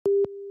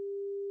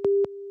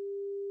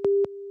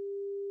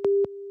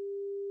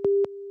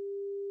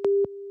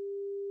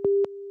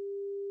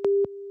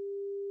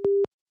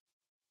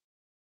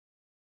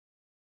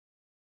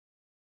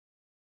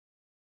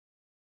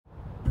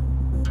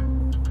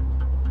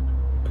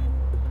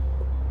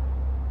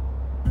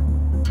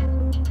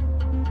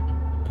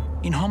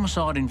In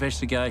homicide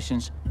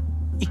investigations,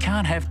 you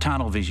can't have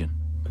tunnel vision.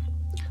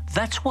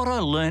 That's what I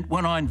learnt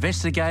when I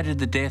investigated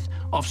the death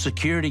of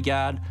security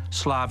guard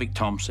Slavik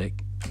Tomsek.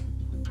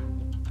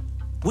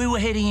 We were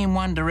heading in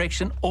one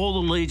direction, all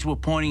the leads were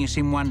pointing us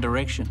in one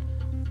direction,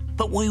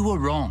 but we were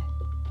wrong.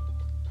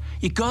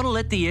 You've got to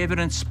let the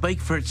evidence speak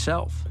for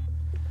itself.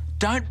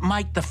 Don't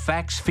make the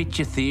facts fit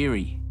your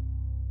theory.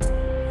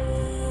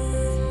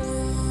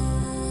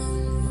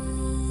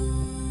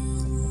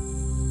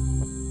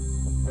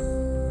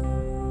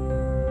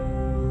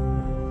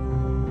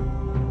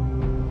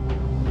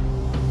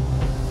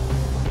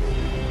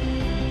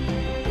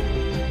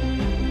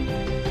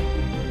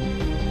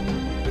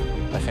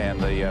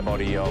 The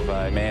body of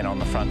a man on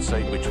the front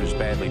seat, which was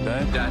badly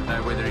burnt. We don't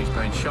know whether he's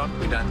been shot,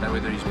 we don't know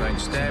whether he's been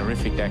stabbed.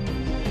 It's a horrific act,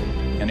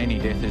 and any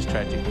death is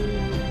tragic.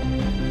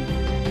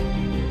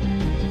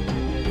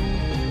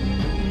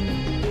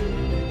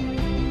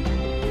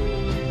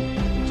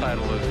 A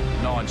total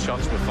of 9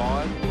 shots were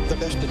fired. The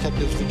best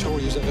detectives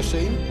Victoria's ever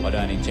seen. I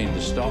don't intend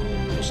to stop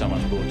until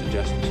someone's brought to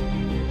justice.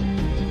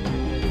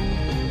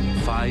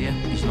 Failure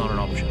is not an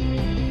option.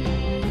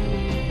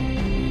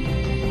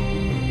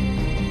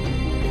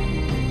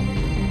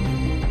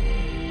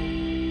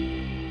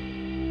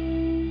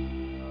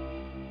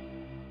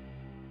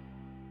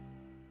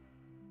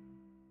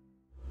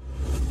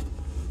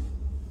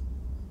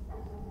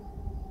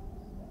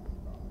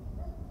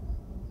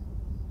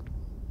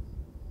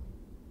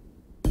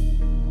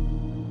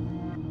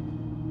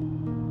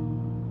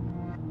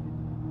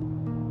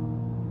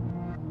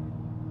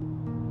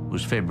 It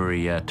was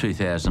February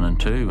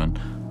 2002 and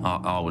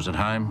I was at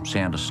home,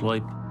 sound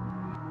asleep.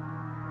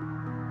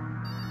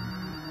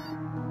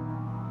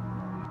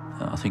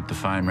 I think the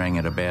phone rang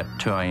at about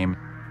 2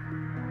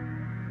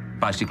 a.m.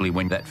 Basically,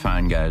 when that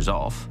phone goes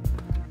off,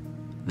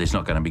 there's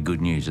not going to be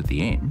good news at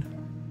the end.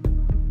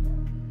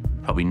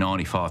 Probably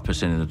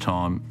 95% of the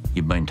time,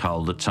 you've been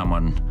told that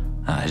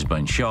someone has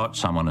been shot,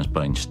 someone has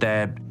been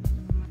stabbed,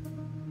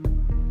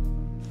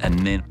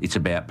 and then it's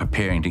about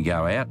preparing to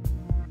go out.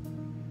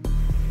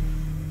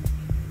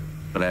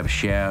 Got to have a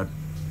shower,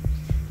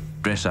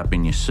 dress up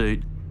in your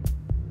suit.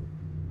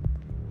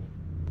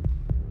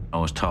 I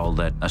was told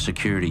that a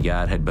security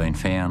guard had been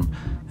found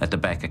at the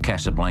back of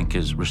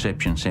Casablanca's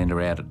reception centre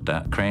out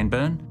at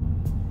Cranbourne.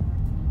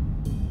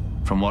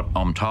 From what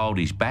I'm told,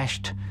 he's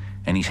bashed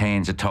and his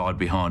hands are tied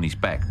behind his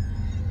back.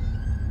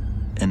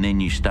 And then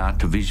you start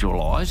to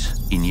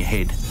visualise in your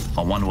head,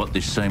 I wonder what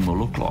this scene will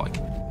look like.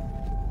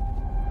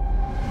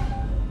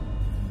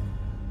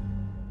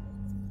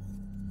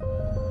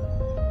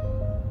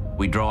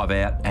 We drive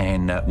out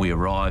and we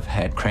arrive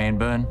at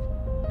Cranbourne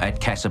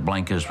at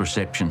Casablanca's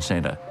reception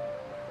centre.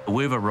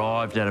 We've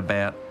arrived at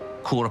about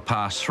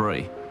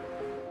 3:15.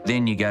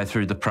 Then you go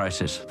through the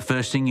process. The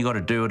first thing you've got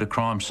to do at a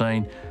crime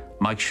scene,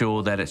 make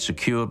sure that it's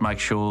secured, make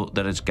sure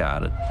that it's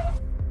guarded.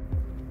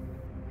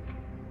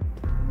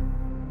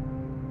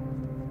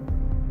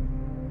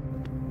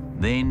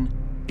 Then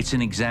it's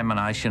an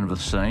examination of the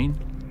scene.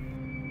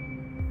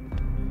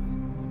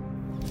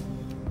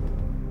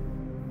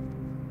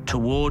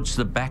 Towards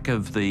the back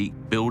of the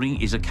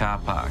building is a car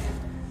park,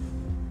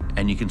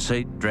 and you can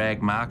see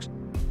drag marks.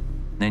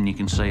 Then you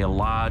can see a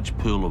large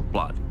pool of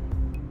blood.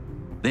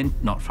 Then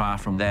not far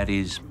from that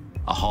is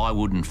a high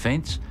wooden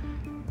fence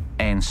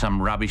and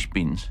some rubbish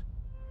bins.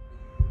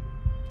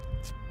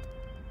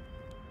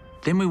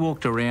 Then we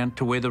walked around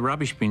to where the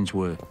rubbish bins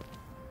were.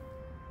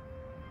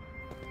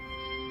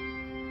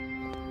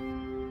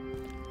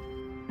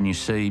 And you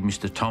see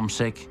Mr.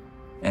 Tomsek,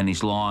 and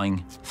he's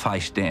lying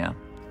face down.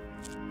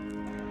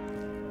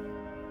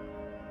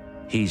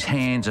 His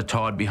hands are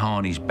tied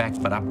behind his back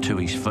but up to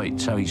his feet,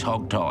 so he's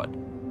hog-tied.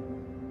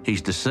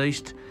 He's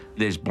deceased.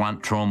 There's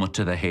blunt trauma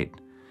to the head.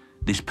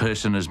 This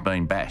person has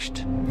been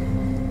bashed.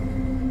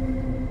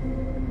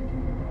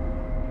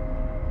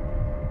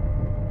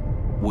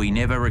 We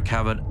never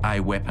recovered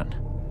a weapon,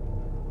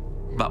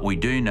 but we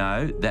do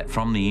know that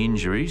from the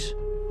injuries,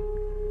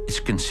 it's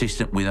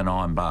consistent with an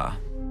iron bar.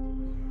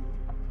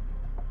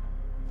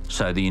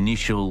 So the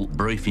initial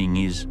briefing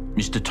is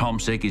Mr.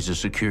 Tomsek is a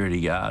security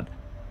guard,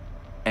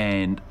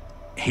 and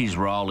his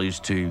role is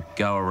to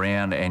go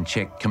around and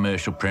check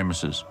commercial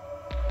premises.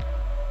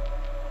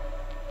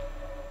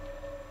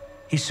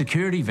 His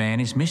security van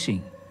is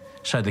missing,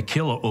 so the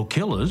killer or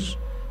killers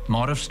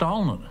might have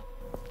stolen it.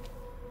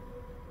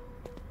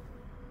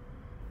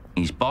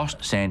 His boss,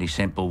 Sandy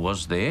Semple,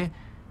 was there,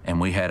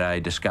 and we had a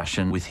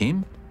discussion with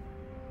him.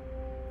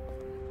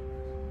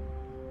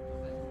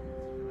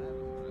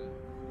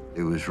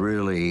 There was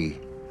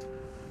really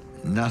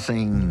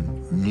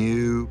nothing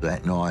new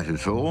that night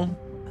at all.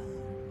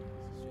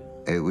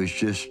 It was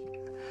just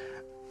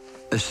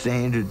a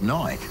standard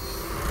night.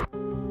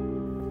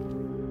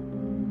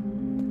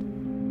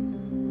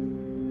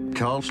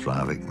 Told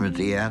Slavik at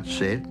the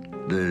outset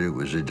that it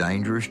was a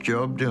dangerous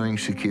job doing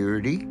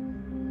security,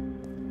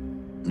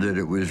 that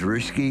it was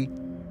risky,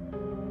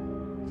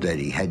 that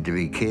he had to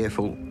be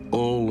careful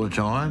all the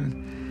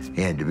time,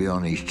 he had to be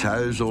on his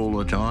toes all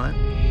the time.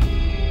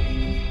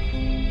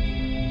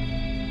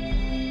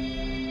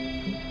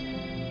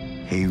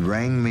 He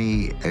rang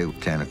me at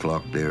 10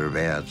 o'clock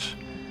thereabouts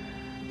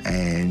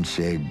and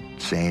said,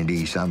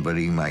 "Sandy,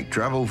 somebody make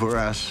trouble for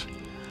us.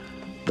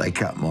 They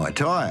cut my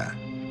tyre."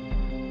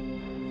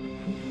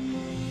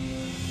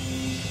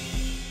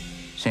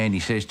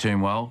 Sandy says to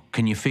him, "Well,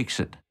 can you fix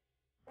it?"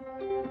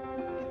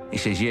 He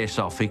says, "Yes,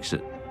 I'll fix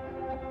it."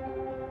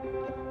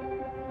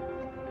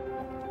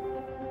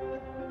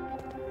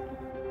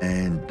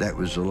 And that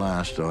was the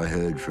last I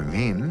heard from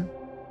him.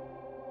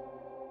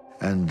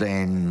 And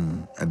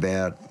then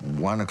about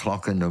 1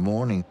 o'clock in the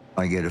morning,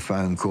 I get a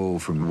phone call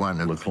from one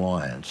of the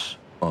clients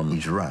on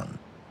his run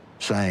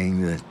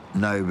saying that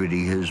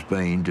nobody has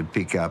been to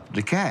pick up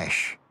the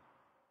cash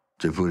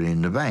to put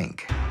in the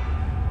bank.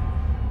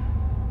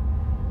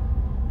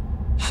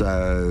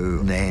 So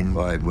then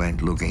I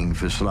went looking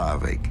for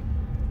Slavic,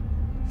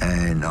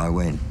 and I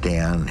went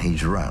down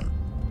his run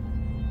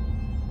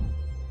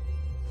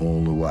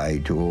all the way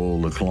to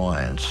all the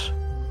clients.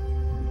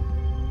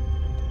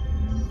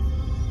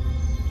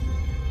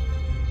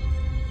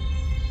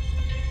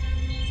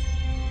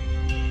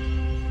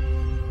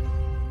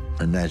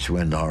 And that's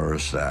when the horror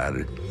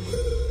started,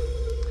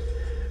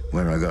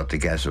 when I got to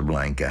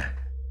Casablanca.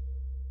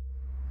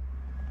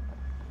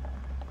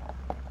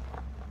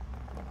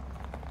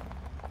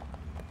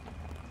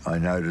 I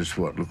noticed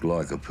what looked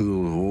like a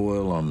pool of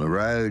oil on the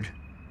road.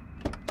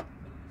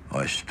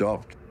 I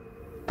stopped.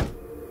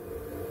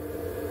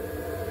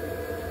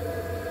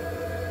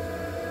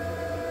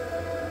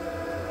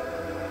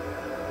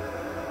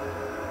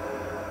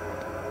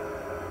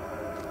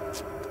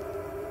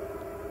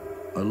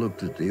 I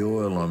looked at the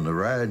oil on the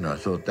road and I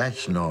thought,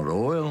 that's not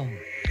oil.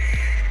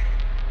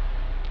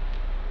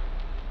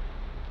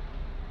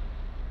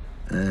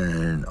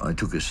 And I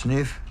took a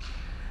sniff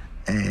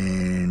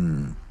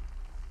and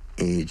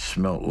it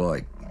smelt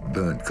like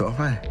burnt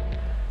copper,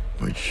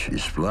 which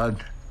is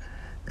blood.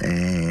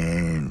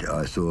 And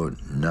I thought,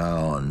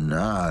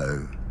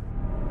 no.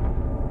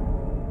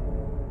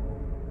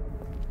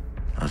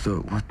 I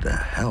thought, what the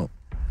hell?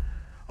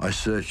 I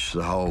searched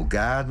the whole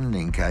garden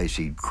in case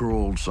he'd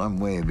crawled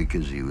somewhere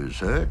because he was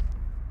hurt.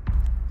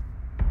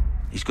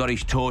 He's got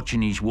his torch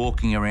and he's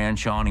walking around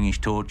shining his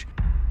torch.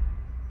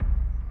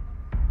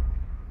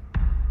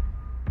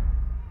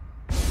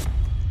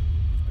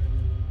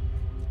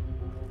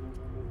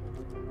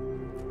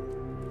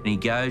 He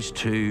goes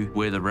to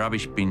where the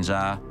rubbish bins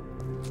are.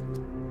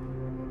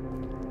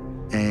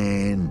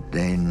 And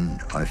then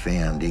I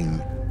found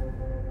him.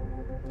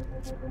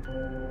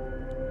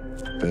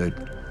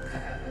 But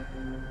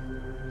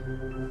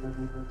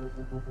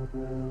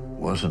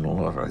wasn't a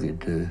lot I could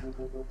do.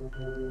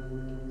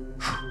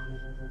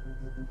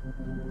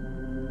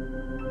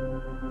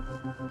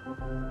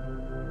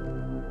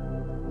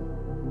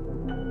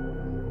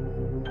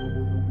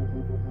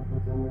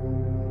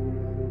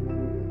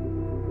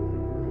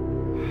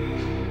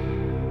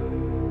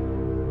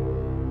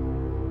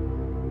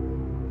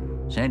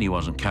 Sandy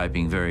wasn't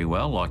coping very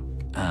well.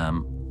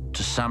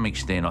 To some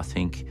extent, I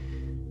think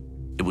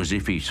it was as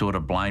if he sort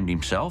of blamed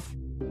himself.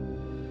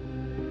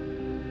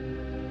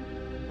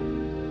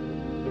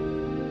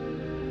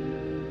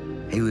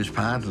 He was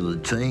part of the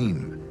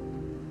team.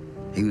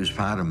 He was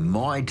part of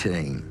my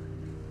team,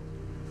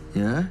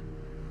 you know?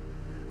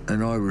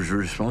 And I was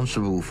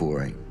responsible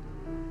for him.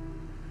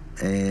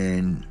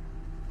 And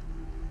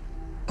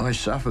I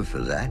suffer for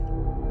that.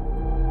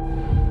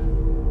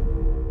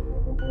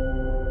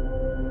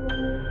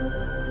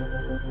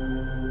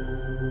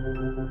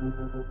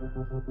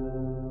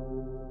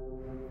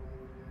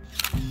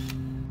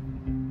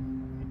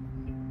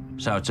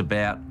 So it's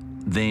about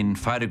then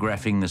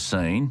photographing the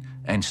scene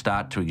and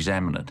start to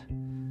examine it.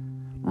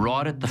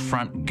 Right at the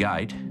front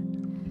gate,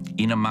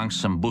 in amongst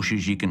some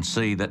bushes, you can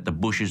see that the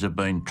bushes have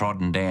been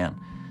trodden down.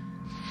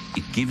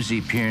 It gives the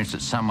appearance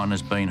that someone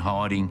has been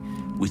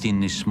hiding within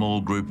this small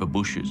group of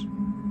bushes.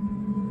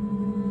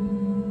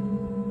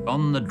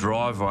 On the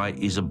driveway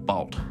is a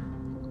bolt.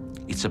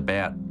 It's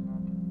about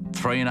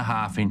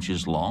 3.5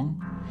 inches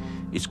long.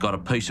 It's got a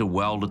piece of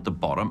weld at the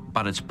bottom,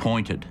 but it's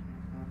pointed.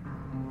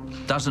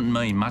 Doesn't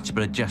mean much,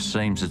 but it just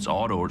seems it's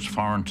odd or it's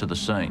foreign to the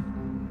scene.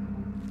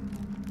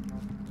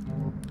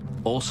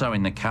 Also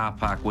in the car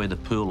park where the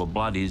pool of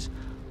blood is,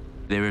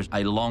 there is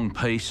a long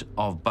piece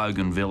of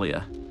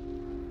bougainvillea.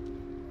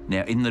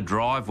 Now in the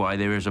driveway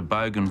there is a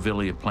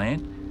bougainvillea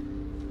plant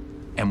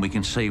and we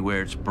can see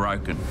where it's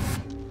broken.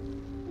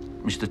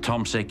 Mr.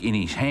 Tomsek in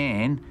his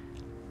hand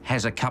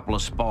has a couple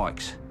of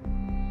spikes.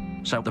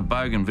 So the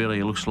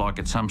bougainvillea looks like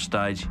at some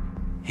stage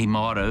he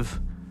might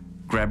have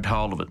grabbed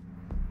hold of it.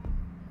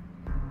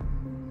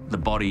 The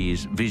body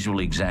is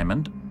visually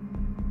examined.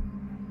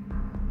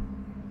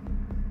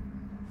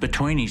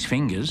 Between his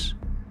fingers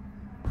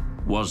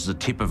was the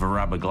tip of a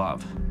rubber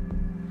glove.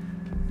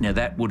 Now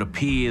that would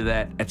appear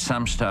that at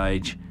some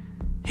stage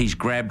he's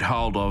grabbed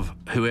hold of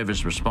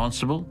whoever's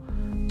responsible.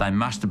 They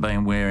must have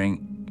been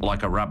wearing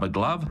like a rubber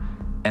glove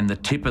and the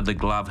tip of the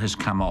glove has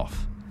come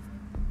off.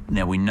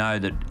 Now we know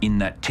that in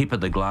that tip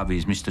of the glove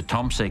is Mr.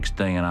 Tomsek's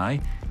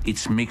DNA.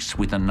 It's mixed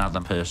with another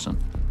person.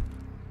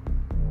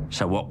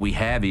 So what we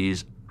have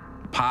is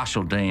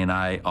partial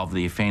DNA of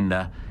the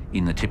offender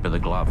in the tip of the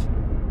glove.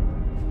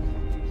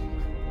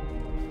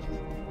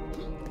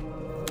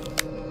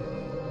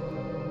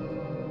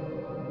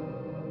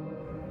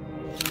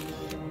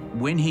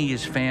 When he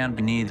is found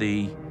near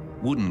the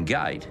wooden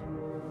gate,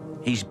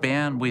 he's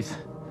bound with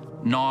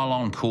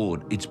nylon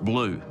cord. It's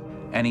blue,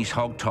 and he's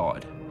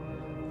hog-tied.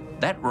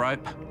 That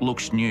rope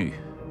looks new.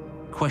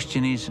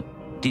 Question is,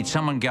 did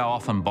someone go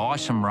off and buy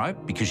some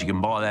rope, because you can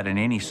buy that in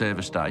any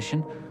service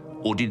station,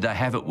 or did they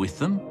have it with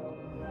them?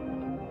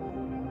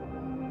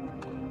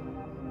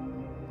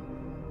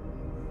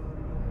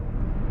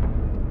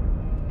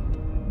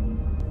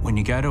 When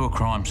you go to a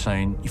crime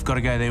scene, you've got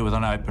to go there with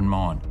an open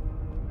mind.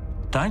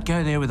 Don't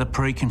go there with a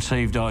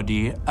preconceived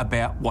idea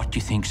about what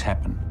you think's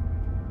happened.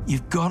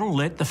 You've got to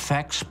let the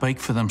facts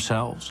speak for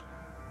themselves.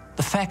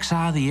 The facts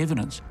are the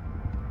evidence.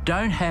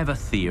 Don't have a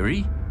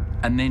theory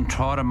and then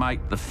try to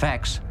make the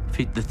facts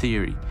fit the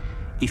theory.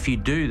 If you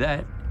do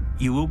that,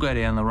 you will go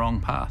down the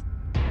wrong path.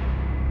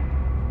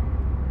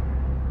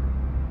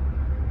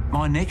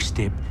 My next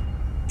step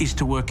is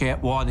to work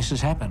out why this has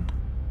happened.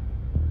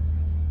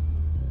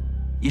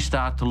 You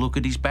start to look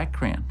at his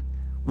background.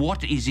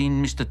 What is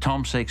in Mr.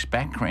 Tomsek's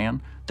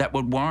background that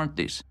would warrant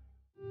this?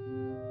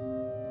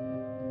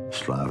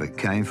 Slavik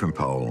came from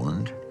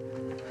Poland,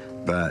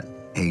 but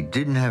he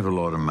didn't have a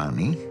lot of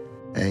money.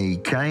 He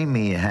came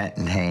here hat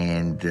in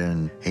hand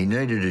and he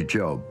needed a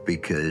job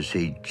because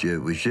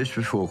it was just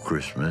before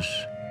Christmas.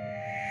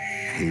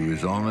 He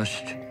was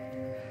honest.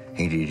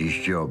 He did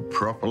his job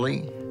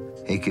properly.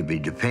 He could be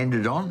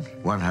depended on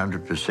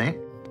 100%.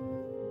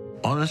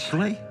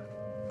 Honestly,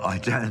 I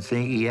don't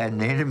think he had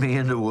an enemy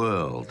in the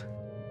world.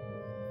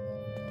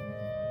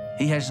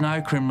 He has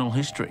no criminal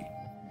history.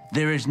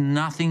 There is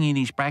nothing in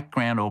his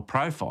background or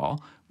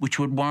profile which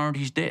would warrant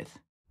his death.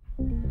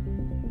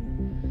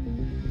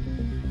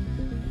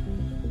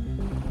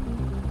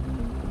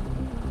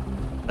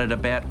 At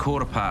about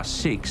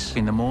 6:15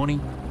 in the morning,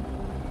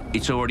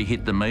 it's already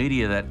hit the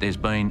media that there's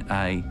been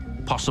a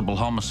possible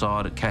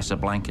homicide at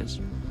Casablanca's.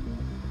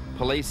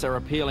 Police are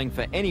appealing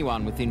for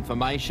anyone with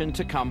information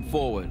to come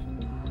forward.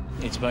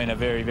 It's been a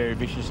very, very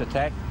vicious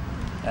attack.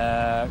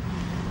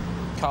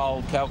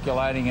 Cold,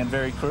 calculating and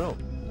very cruel.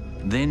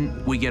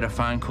 Then we get a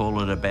phone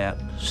call at about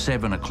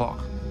 7 o'clock.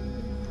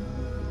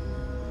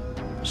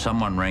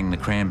 Someone rang the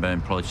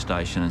Cranbourne police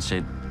station and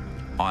said,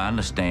 I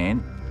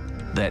understand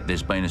that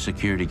there's been a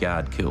security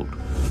guard killed.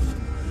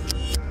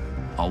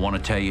 I want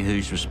to tell you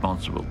who's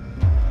responsible.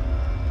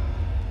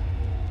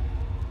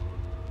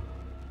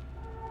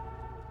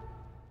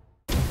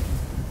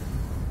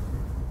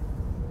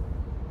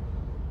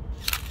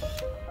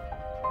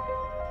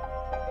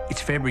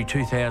 It's February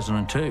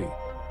 2002.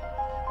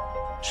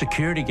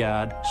 Security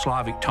guard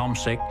Slavik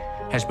Tomsek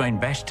has been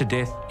bashed to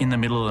death in the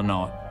middle of the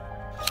night.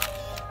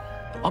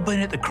 I've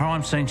been at the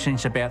crime scene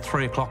since about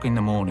 3 o'clock in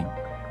the morning.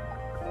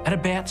 At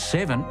about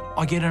 7,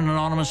 I get an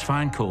anonymous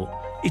phone call.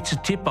 It's a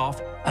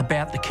tip-off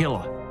about the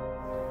killer.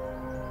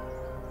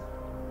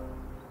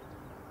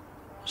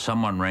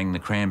 Someone rang the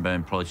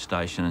Cranbourne police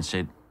station and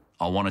said,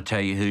 I want to tell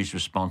you who's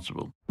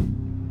responsible.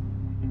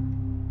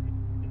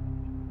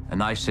 And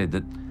they said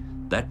that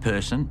that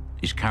person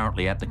is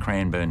currently at the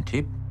Cranbourne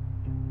tip.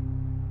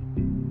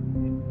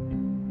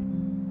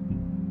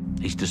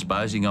 He's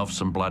disposing of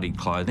some bloodied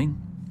clothing.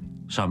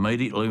 So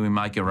immediately we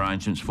make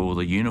arrangements for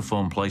the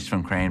uniformed police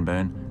from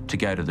Cranbourne to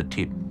go to the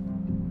tip.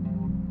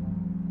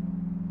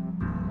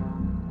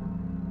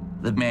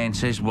 The man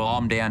says, well,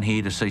 I'm down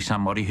here to see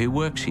somebody who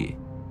works here.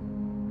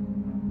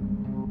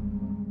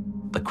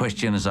 The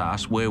question is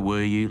asked, where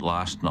were you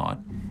last night?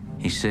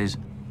 He says,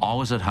 I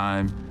was at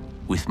home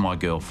with my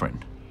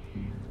girlfriend.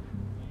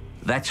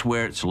 That's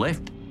where it's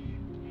left,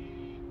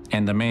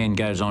 and the man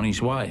goes on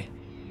his way.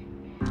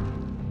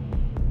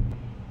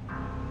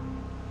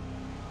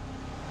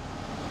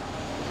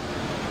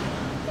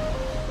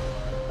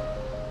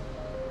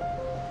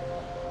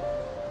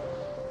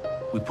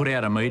 We put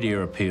out a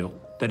media appeal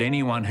that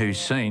anyone who's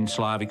seen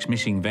Slavik's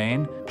missing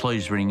van,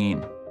 please ring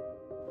in.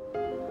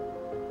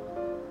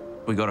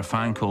 We got a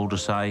phone call to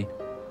say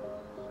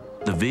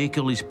the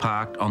vehicle is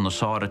parked on the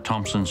side of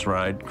Thompson's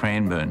Road,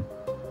 Cranbourne.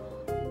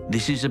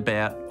 This is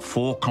about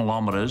 4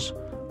 kilometres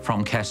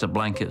from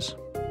Casablanca's.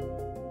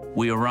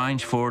 We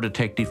arranged for a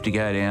detective to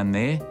go down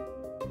there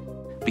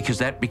because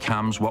that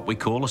becomes what we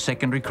call a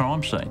secondary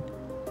crime scene.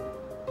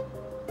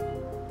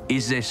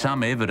 Is there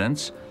some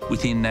evidence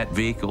within that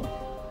vehicle?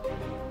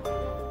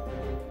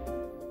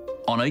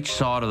 On each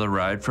side of the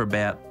road for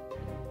about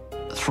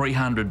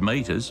 300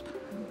 metres,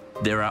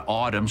 there are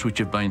items which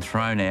have been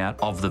thrown out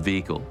of the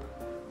vehicle.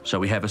 So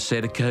we have a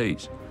set of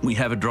keys. We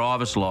have a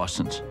driver's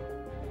licence.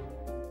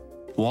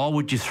 Why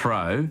would you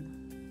throw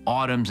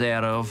items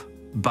out of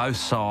both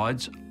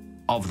sides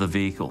of the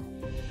vehicle?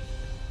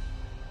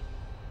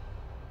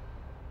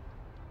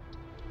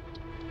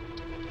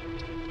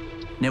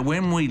 Now,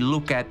 when we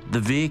look at the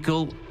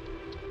vehicle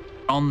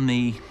on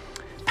the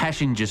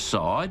passenger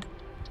side,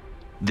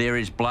 there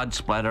is blood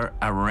splatter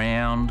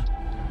around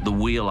the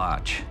wheel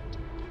arch.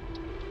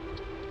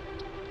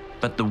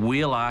 but the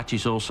wheel arch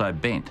is also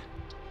bent.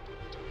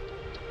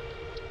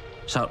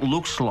 So it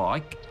looks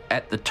like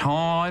at the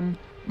time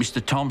Mr.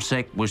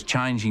 Tomsek was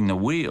changing the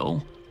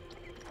wheel,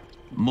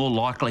 more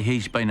likely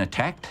he's been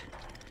attacked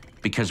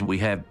because we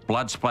have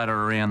blood splatter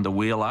around the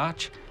wheel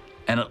arch,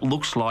 and it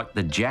looks like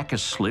the jack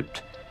has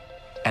slipped,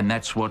 and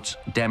that's what's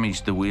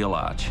damaged the wheel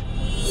arch.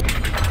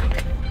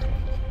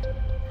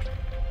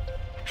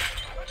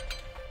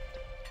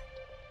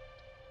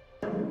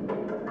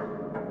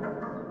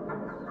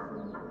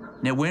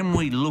 Now, when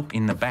we look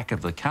in the back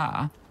of the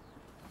car,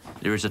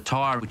 there is a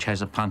tyre which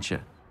has a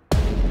puncture.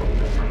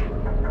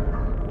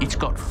 It's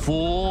got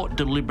 4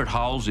 deliberate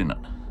holes in it.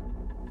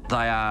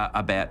 They are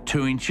about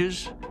 2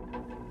 inches,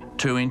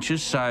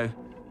 so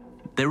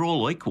they're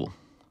all equal.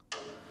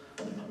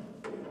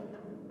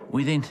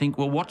 We then think,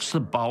 well, what's the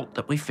bolt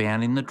that we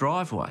found in the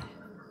driveway?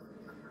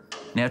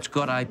 Now, it's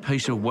got a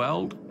piece of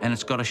weld and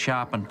it's got a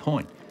sharpened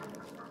point.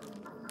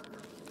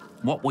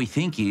 What we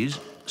think is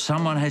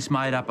someone has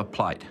made up a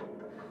plate,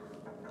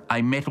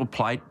 a metal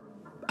plate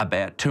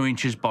about 2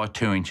 inches by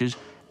 2 inches,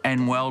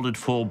 and welded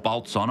 4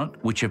 bolts on it,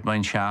 which have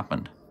been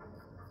sharpened.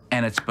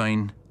 And it's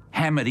been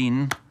hammered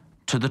in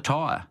to the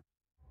tyre.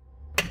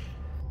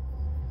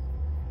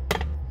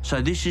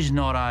 So this is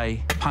not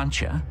a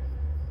puncture.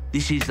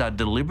 This is a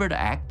deliberate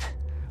act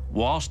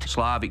whilst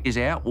Slavic is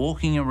out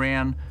walking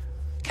around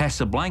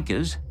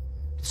Casablanca's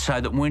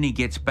so that when he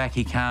gets back,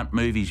 he can't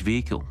move his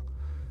vehicle.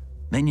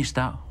 Then you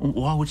start, well,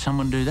 why would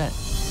someone do that?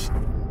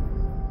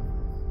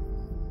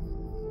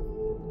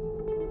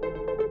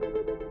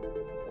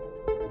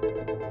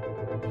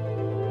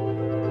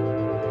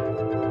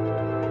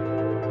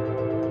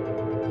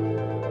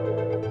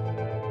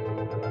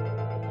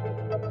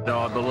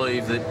 I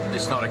believe that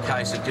it's not a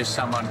case of just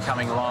someone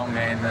coming along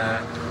and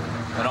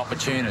an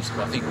opportunist.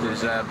 I think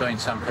there's been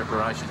some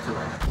preparation to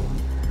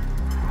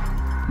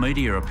it.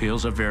 Media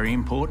appeals are very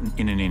important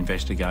in an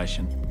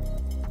investigation,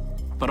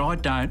 but I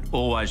don't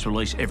always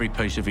release every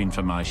piece of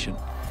information.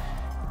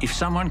 If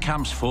someone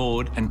comes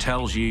forward and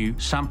tells you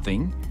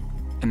something,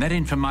 and that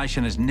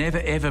information has never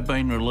ever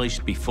been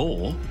released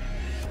before,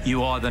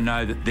 you either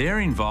know that they're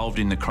involved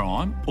in the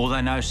crime or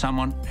they know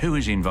someone who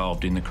is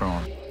involved in the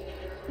crime.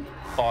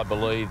 I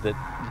believe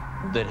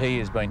that he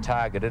has been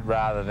targeted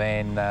rather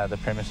than the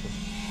premises.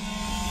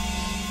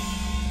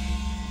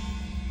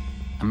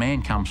 A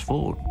man comes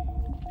forward.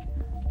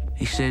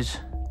 He says,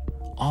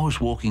 I was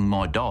walking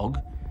my dog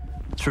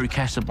through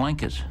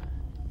Casablanca's.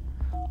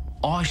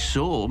 I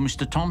saw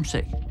Mr.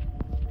 Tomsek.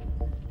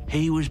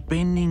 He was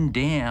bending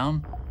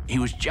down. He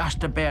was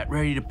just about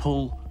ready to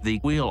pull the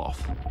wheel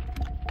off.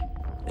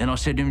 And I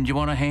said to him, do you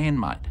want a hand,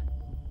 mate?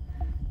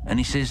 And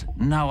he says,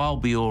 no, I'll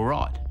be all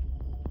right.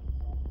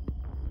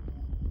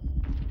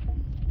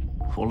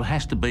 Well, it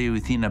has to be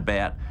within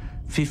about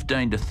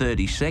 15 to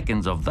 30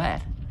 seconds of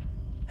that,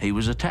 he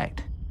was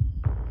attacked.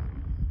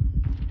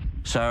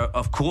 So,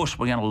 of course,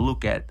 we're going to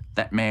look at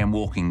that man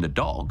walking the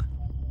dog.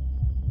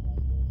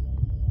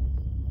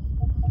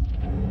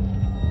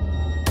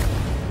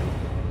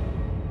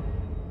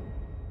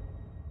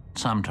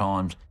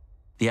 Sometimes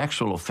the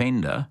actual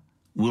offender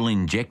will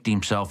inject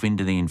himself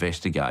into the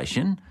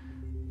investigation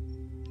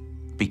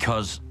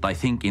because they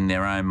think in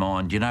their own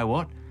mind, you know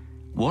what?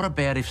 What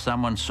about if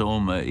someone saw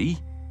me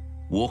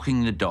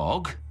walking the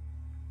dog,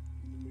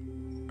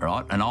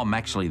 right, and I'm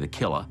actually the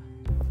killer?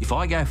 If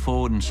I go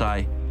forward and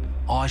say,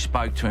 I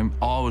spoke to him,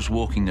 I was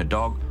walking the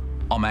dog,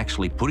 I'm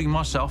actually putting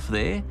myself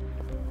there,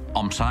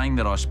 I'm saying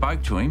that I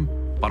spoke to him,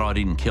 but I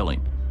didn't kill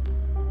him.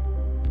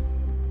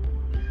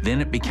 Then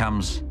it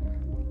becomes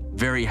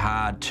very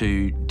hard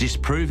to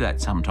disprove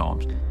that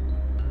sometimes.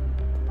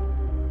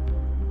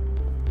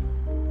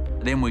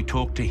 Then we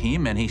talk to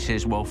him and he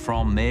says, well,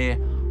 from there,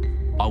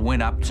 I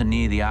went up to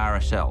near the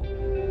RSL.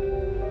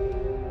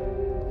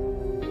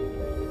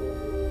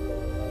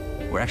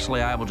 We're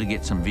actually able to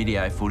get some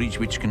video footage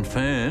which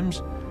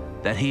confirms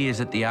that he is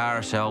at the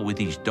RSL with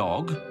his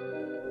dog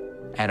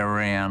at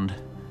around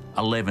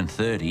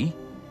 11:30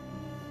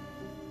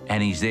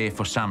 and he's there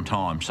for some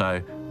time.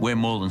 So we're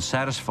more than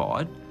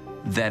satisfied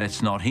that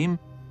it's not him.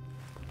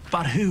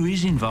 But who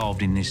is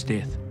involved in this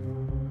death?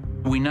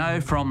 We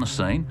know from the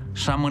scene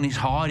someone is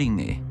hiding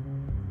there.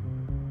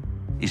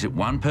 Is it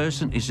one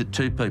person? Is it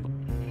 2 people?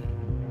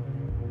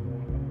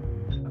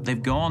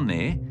 They've gone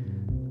there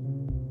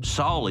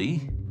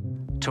solely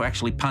to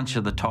actually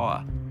puncture the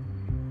tyre.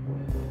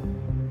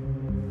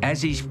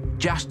 As he's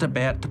just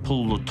about to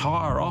pull the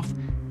tyre off,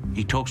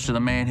 he talks to the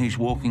man who's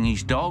walking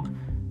his dog,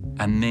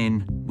 and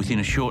then within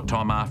a short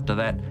time after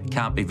that,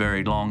 can't be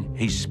very long,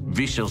 he's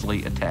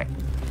viciously attacked.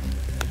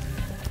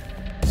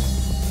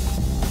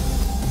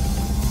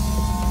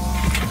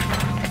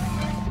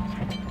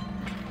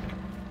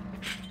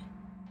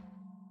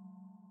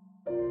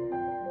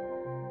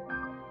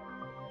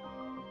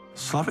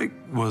 Slavic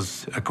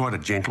was quite a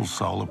gentle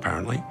soul,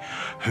 apparently,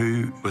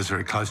 who was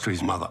very close to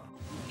his mother.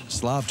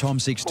 Slav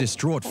Tomsek's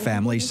distraught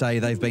family say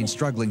they've been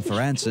struggling for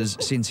answers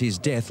since his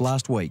death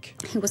last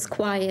week. He was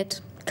quiet,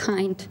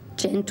 kind,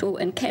 gentle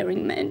and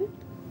caring man.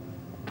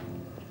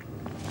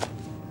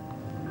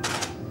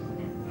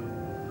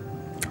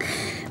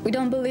 We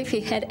don't believe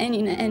he had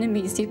any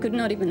enemies. You could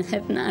not even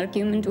have an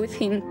argument with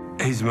him.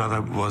 His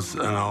mother was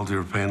an old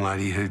European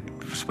lady who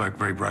spoke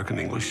very broken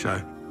English,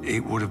 so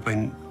it would have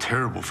been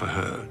terrible for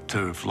her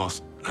to have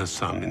lost her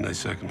son in these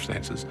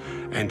circumstances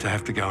and to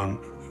have to go and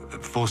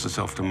force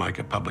herself to make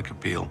a public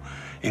appeal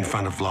in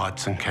front of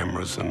lights and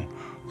cameras and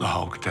the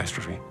whole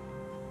catastrophe.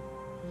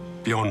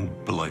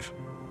 Beyond belief.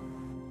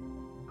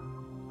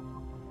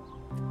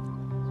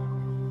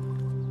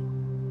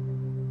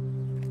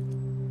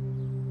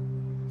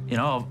 You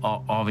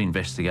know, I've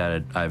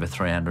investigated over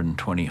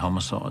 320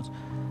 homicides,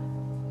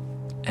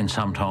 and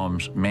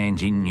sometimes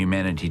man's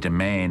inhumanity to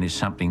man is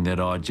something that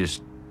I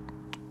just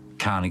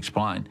can't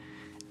explain.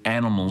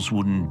 Animals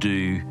wouldn't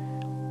do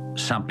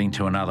something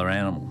to another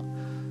animal.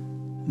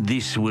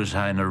 This was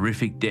an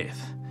horrific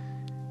death.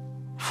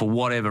 For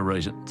whatever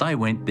reason, they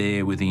went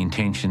there with the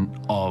intention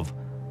of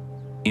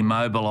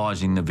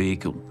immobilising the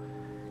vehicle.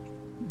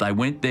 They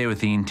went there with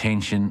the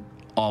intention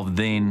of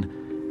then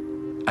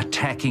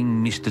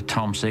attacking Mr.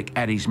 Tomsek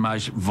at his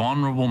most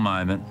vulnerable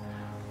moment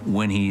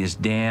when he is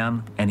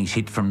down and he's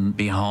hit from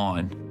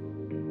behind.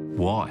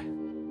 Why?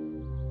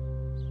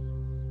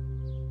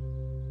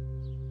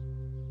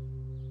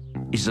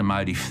 Is the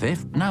motive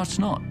theft? No, it's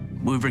not.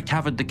 We've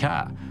recovered the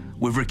car.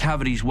 We've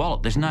recovered his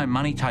wallet. There's no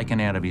money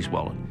taken out of his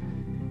wallet.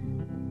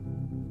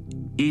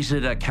 Is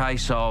it a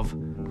case of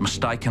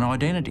mistaken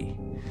identity?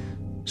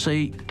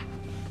 See,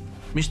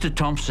 Mr.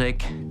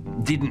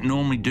 Tomsek didn't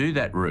normally do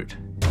that route.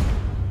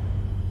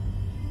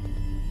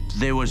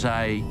 There was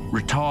a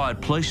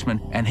retired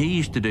policeman and he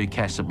used to do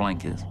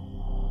Casablancas.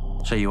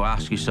 So you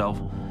ask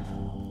yourself,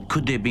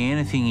 could there be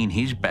anything in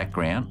his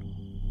background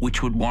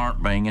which would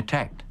warrant being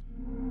attacked?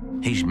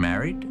 He's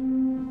married,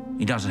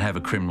 he doesn't have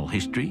a criminal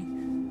history,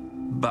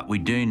 but we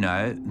do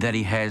know that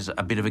he has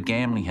a bit of a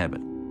gambling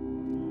habit.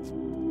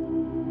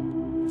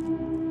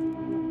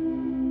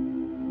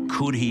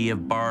 Could he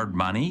have borrowed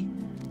money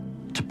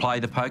to play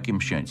the poker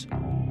machines?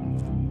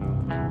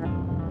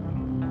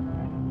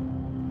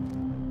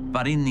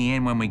 But in the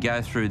end, when we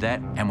go through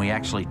that and we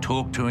actually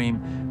talk to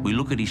him, we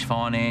look at his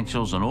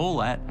financials and all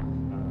that,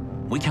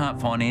 we can't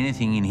find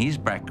anything in his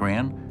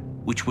background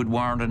which would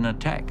warrant an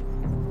attack.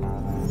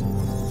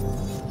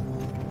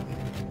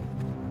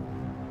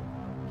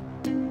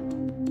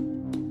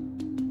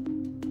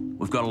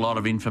 We've got a lot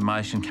of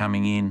information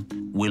coming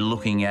in. We're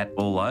looking at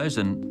all those,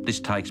 and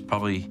this takes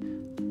probably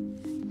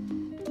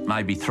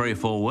maybe 3 or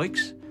 4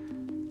 weeks.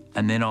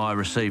 And then I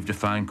received a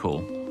phone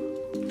call.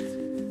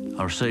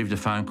 I received a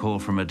phone call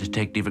from a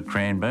detective at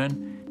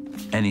Cranbourne,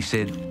 and he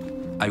said,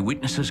 a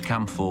witness has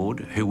come forward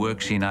who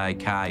works in a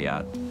car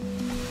yard.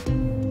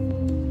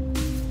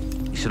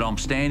 He said, I'm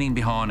standing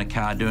behind a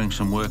car doing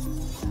some work,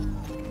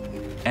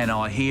 and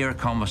I hear a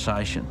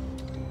conversation.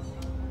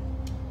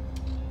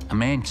 A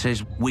man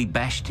says, we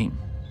bashed him,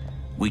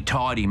 we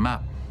tied him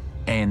up.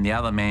 And the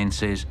other man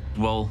says,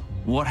 well,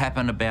 what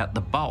happened about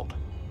the bolt?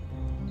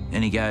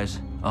 And he goes,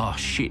 oh,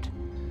 shit.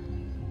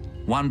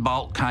 One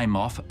bolt came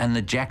off and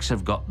the jacks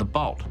have got the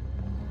bolt.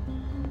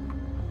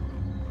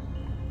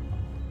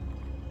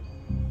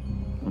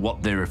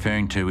 What they're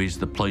referring to is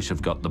the police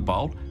have got the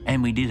bolt,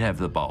 and we did have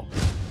the bolt.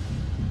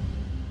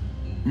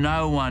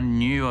 No one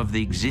knew of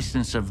the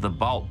existence of the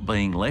bolt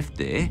being left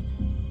there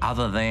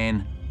other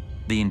than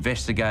the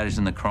investigators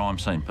and the crime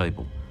scene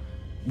people.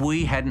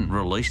 We hadn't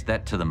released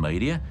that to the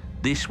media.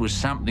 This was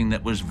something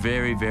that was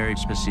very, very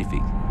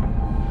specific.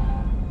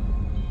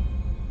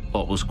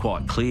 Well, it was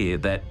quite clear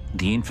that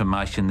the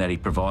information that he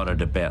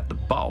provided about the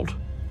bolt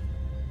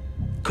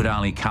could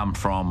only come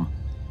from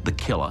the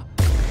killer.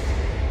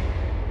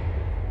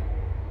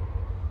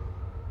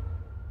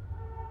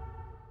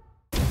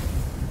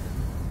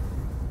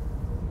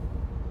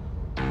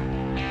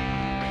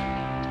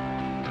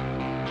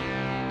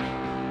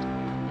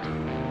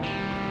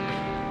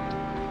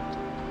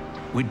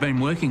 We'd been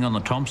working on the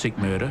Tomsek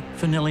murder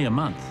for nearly a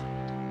month.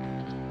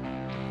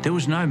 There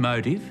was no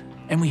motive,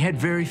 and we had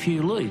very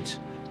few leads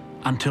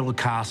until a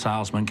car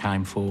salesman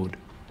came forward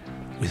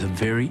with a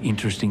very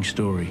interesting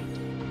story.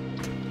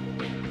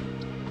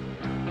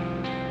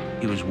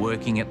 He was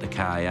working at the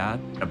car yard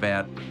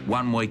about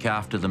 1 week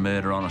after the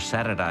murder on a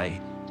Saturday.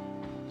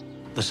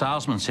 The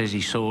salesman says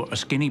he saw a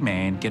skinny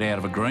man get out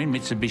of a green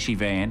Mitsubishi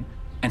van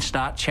and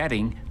start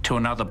chatting to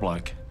another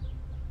bloke.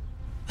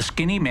 The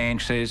skinny man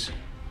says,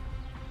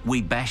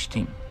 we bashed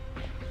him,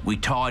 we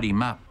tied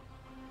him up,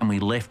 and we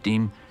left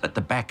him at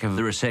the back of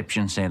the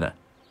reception centre.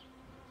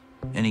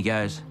 And he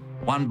goes,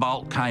 one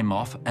bolt came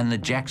off and the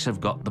jacks have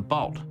got the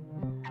bolt.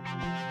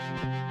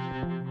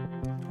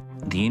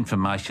 The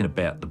information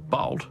about the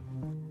bolt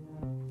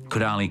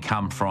could only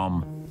come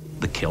from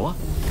the killer.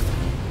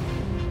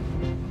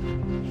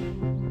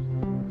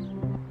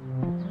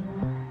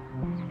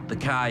 The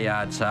car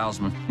yard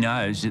salesman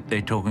knows that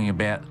they're talking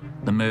about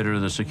the murder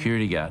of the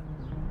security guard.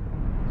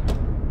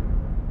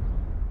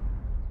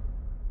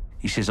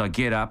 He says, I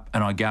get up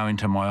and I go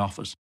into my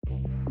office.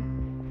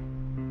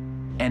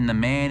 And the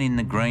man in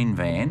the green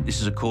van,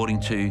 this is according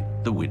to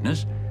the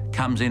witness,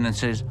 comes in and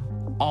says,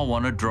 I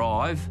want to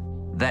drive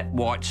that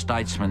white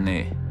Statesman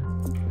there.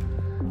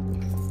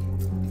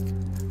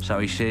 So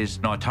he says,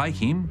 I take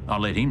him, I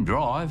let him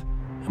drive,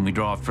 and we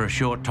drive for a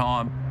short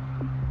time,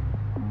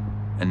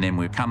 and then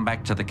we come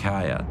back to the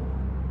car yard.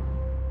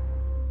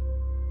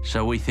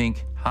 So we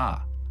think,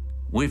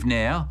 we've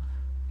now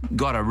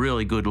got a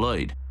really good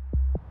lead.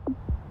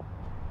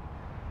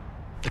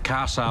 The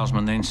car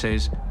salesman then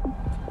says,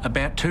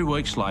 about 2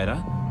 weeks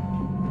later,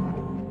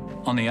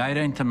 on the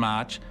 18th of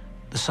March,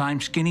 the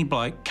same skinny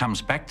bloke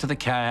comes back to the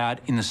car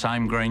yard in the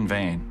same green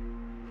van,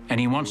 and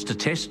he wants to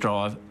test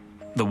drive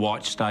the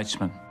white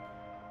Statesman.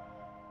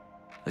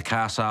 The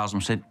car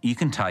salesman said, you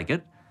can take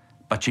it,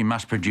 but you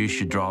must produce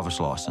your driver's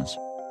licence.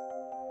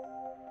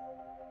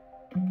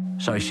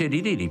 So he said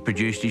he did. He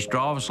produced his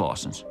driver's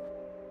licence.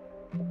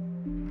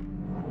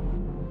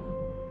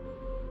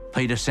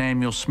 Peter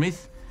Samuel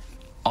Smith,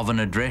 of an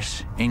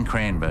address in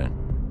Cranbourne.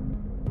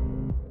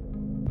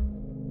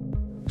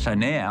 So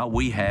now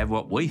we have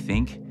what we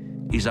think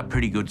is a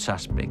pretty good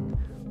suspect,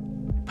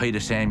 Peter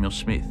Samuel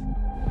Smith.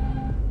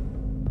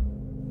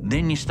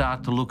 Then you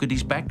start to look at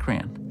his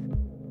background.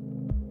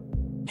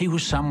 He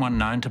was someone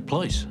known to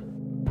police.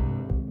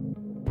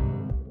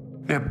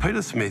 Now,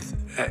 Peter Smith,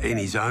 in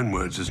his own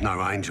words, is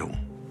no angel.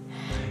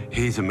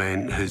 He's a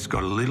man who's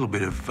got a little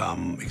bit of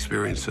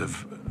experience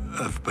of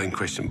being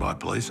questioned by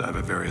police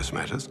over various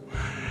matters.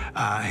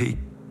 He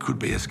could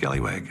be a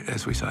scallywag,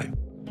 as we say.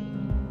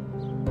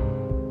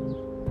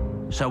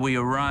 So we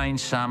arrange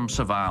some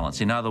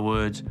surveillance. In other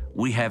words,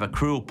 we have a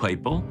crew of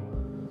people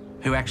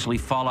who actually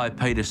follow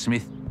Peter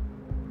Smith.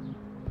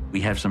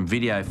 We have some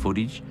video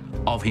footage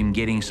of him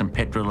getting some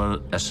petrol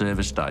at a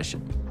service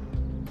station.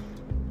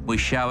 We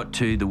show it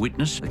to the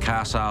witness, the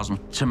car salesman,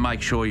 to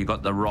make sure you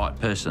got the right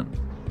person.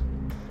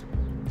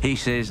 He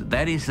says,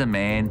 that is the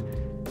man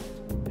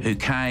who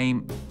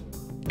came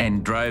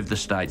and drove the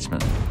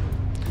Statesman.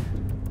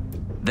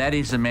 That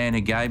is the man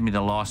who gave me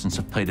the licence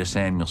of Peter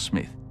Samuel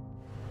Smith.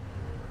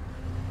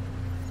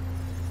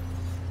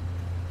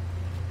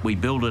 We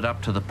build it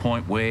up to the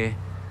point where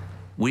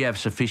we have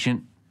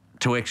sufficient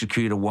to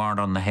execute a warrant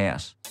on the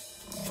house.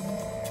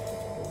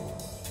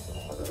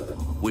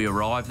 We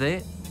arrive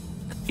there.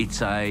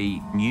 It's a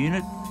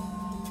unit.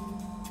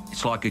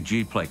 It's like a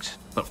duplex.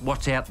 But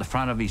what's out the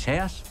front of his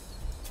house?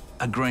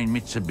 A green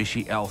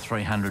Mitsubishi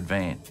L300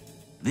 van.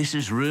 This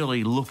is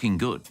really looking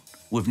good.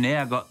 We've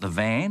now got the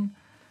van.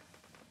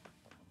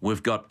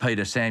 We've got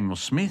Peter Samuel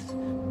Smith.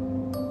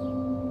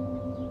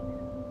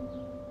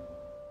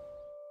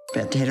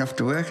 About to head off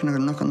to work and I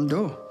got a knock on the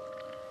door.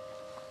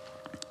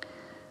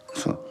 I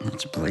thought,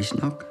 that's a police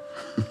knock.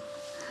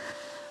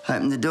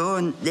 Opened the door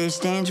and there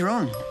stands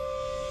Ron.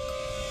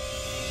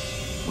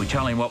 We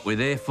tell him what we're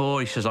there for.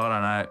 He says, I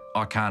don't know,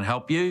 I can't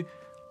help you.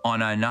 I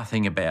know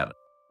nothing about it.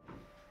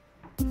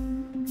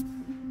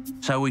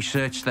 So we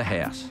search the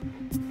house.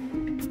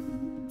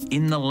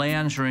 In the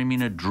lounge room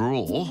in a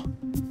drawer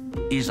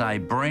is a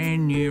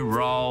brand new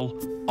roll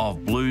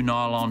of blue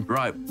nylon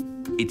rope.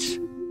 It's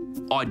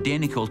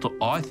identical to,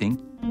 I think,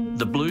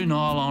 the blue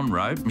nylon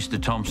rope Mr.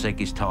 Tomsek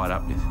is tied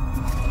up with.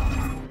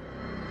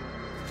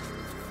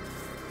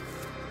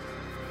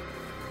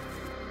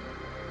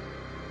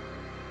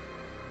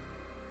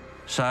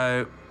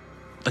 So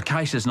the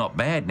case is not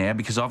bad now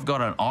because I've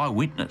got an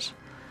eyewitness.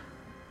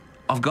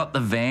 I've got the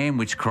van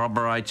which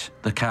corroborates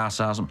the car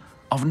salesman.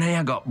 I've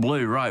now got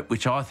blue rope,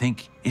 which I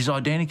think is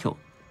identical.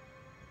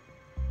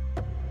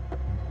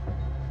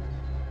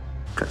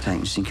 Got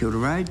taken to St Kilda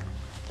Road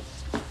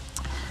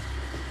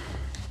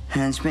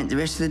and spent the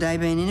rest of the day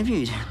being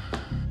interviewed.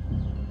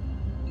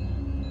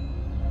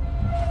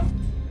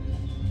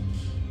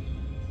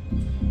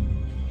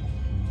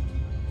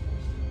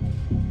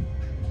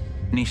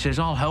 And he says,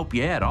 I'll help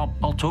you out,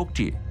 I'll talk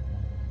to you.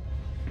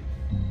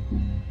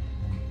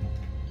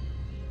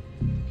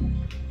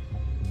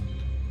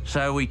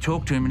 So we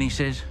talk to him and he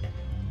says,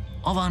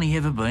 I've only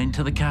ever been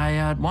to the car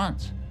yard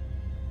once.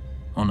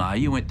 Oh no,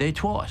 you went there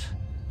twice.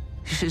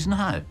 He says,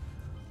 no,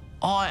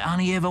 I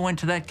only ever went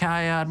to that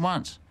car yard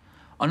once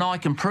and I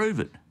can prove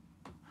it.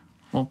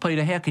 Well,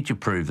 Peter, how could you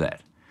prove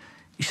that?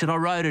 He said, I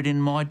wrote it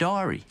in my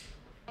diary.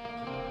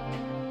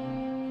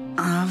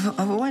 I've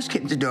always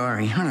kept a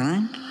diary, I don't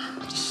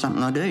know, it's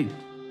something I do.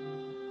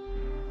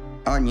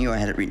 I knew I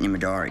had it written in my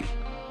diary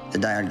the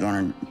day I'd gone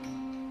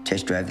and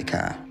test drove the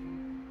car.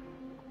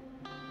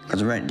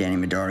 Because I wrote down in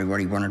my diary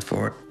what he wanted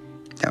for it.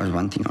 That was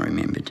one thing I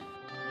remembered.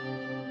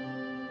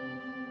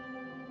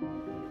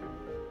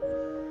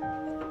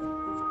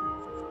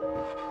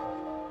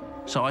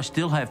 So I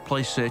still have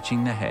police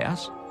searching the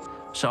house.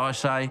 So I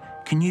say,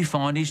 can you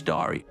find his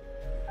diary?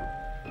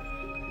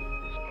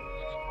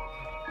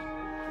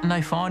 And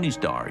they find his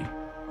diary.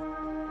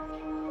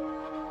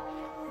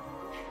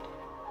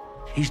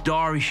 His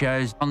diary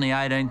shows on the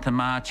 18th of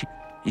March,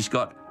 he's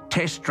got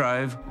test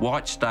drove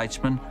white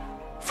Statesman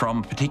from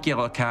a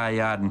particular car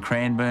yard in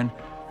Cranbourne,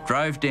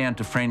 drove down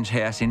to friend's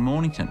house in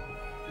Mornington.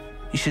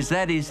 He says,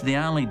 that is the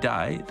only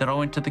day that I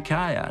went to the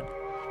car yard.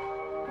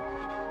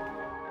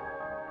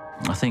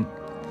 I think,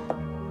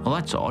 well,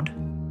 that's odd.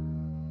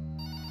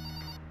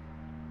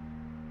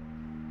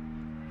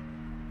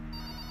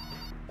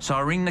 So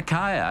I ring the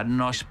car yard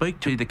and I speak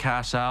to the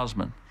car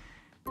salesman.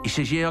 He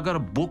says, yeah, I've got a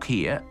book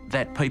here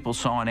that people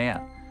sign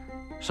out.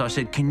 So I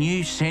said, can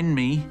you send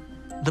me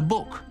the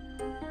book?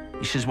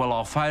 He says, well,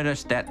 I'll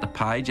photostat the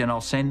page and I'll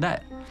send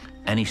that.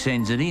 And he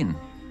sends it in.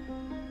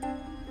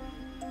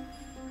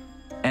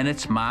 And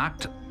it's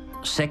marked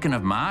 2nd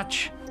of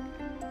March,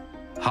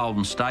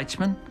 Holden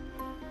Statesman.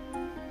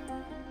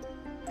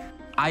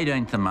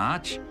 18th of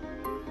March,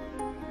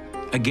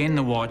 again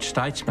the White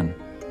Statesman,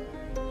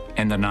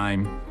 and the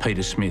name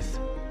Peter Smith.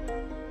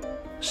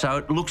 So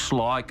it looks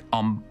like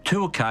on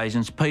 2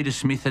 occasions Peter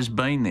Smith has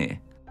been there.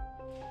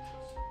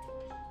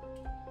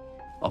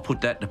 I'll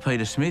put that to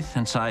Peter Smith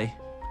and say,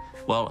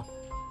 well,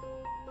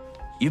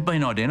 you've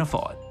been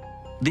identified.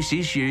 This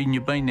is you and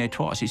you've been there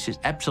twice. He says,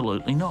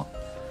 absolutely not.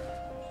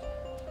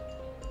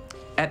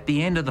 At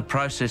the end of the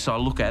process, I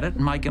look at it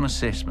and make an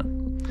assessment.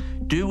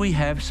 Do we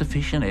have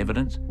sufficient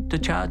evidence to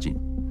charge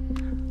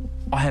him?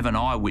 I have an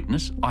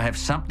eyewitness. I have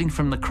something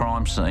from the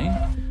crime scene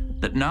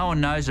that no one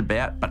knows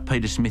about, but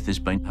Peter Smith has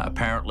been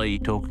apparently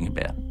talking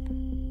about.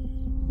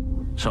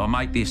 So I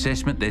make the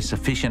assessment there's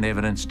sufficient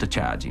evidence to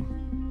charge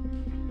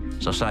him.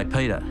 So I say,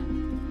 Peter,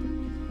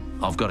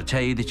 I've got to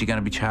tell you that you're going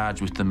to be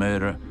charged with the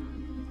murder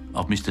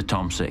of Mr.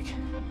 Tomsek.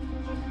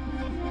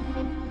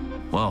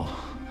 Well,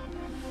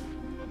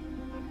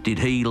 did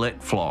he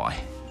let fly?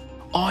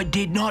 I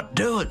did not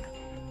do it.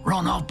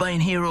 Ron, I've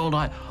been here all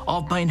day.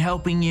 I've been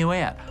helping you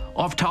out.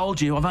 I've told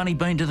you I've only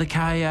been to the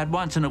car yard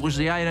once and it was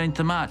the 18th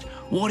of March.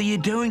 What are you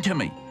doing to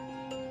me?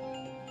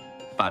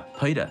 But,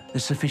 Peter,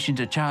 there's sufficient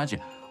to charge you.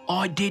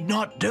 I did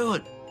not do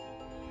it.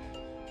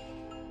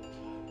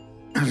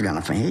 I was going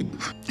off my head.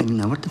 Didn't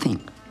know what to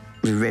think.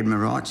 I read my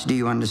rights. Do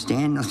you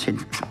understand? I said,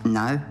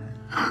 no.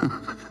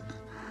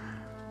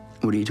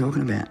 What are you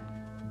talking about?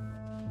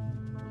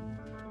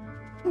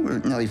 Well,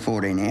 nearly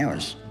 14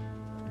 hours.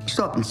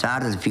 Stopped and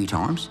started a few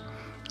times.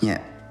 Yeah.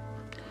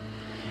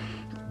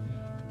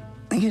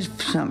 I guess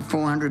some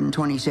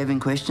 427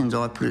 questions.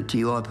 I put it to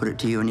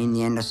you, and in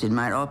the end I said,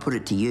 mate, I put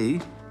it to you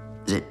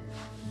that,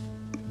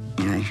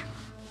 you know,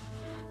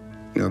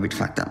 you're a bit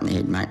fucked up in the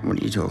head, mate.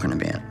 What are you talking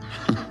about?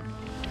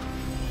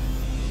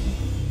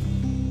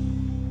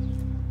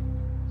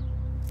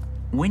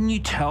 When you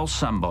tell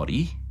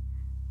somebody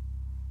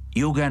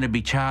you're going to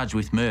be charged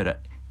with murder,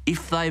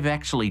 if they've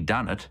actually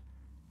done it,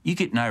 you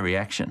get no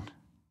reaction.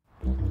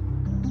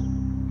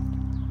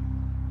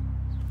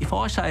 If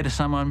I say to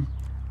someone,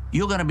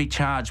 you're going to be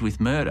charged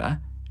with murder,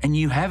 and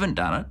you haven't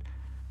done it,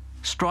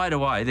 straight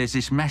away there's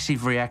this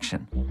massive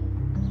reaction.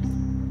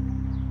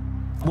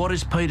 What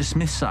does Peter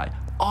Smith say?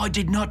 I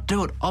did not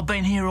do it. I've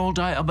been here all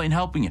day. I've been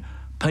helping you.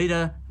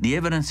 Peter, the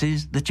evidence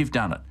is that you've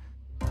done it.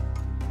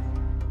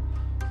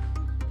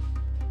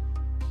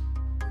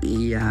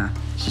 He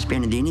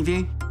suspended the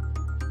interview.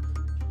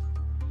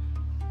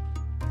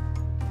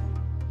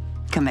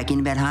 Come back in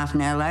about half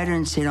an hour later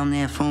and said, I'm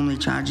now formally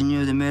charging you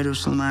with the murder of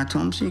Sulmar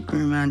Tomsek,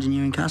 remanding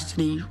you in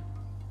custody,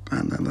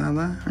 blah, blah, blah,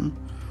 blah. And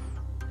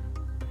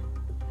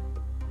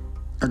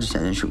I just sat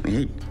there and shook my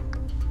head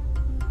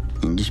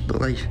in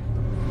disbelief.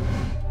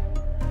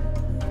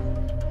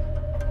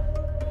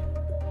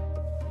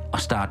 I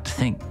start to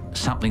think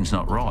something's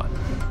not right.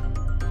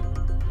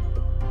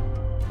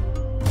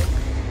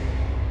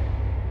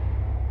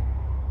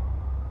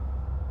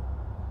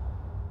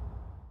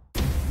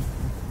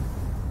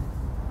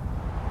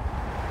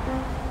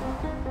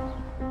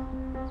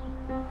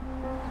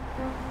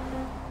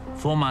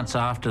 Four months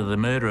after the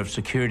murder of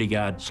security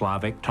guard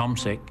Slavek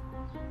Tomsek,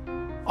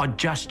 I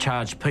just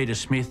charged Peter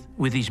Smith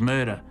with his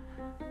murder,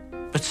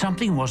 but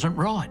something wasn't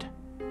right.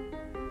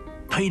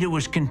 Peter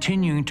was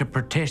continuing to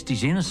protest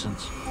his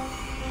innocence.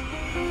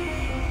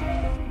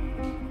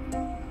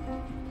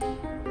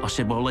 I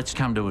said, well, let's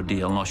come to a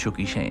deal, and I shook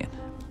his hand.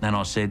 And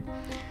I said,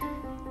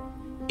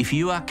 if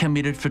you are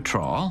committed for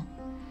trial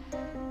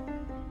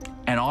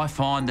and I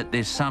find that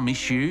there's some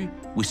issue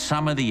with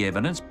some of the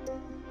evidence,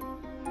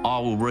 I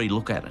will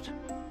re-look at it.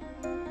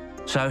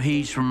 So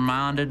he's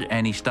remanded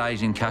and he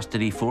stays in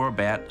custody for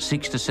about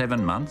 6 to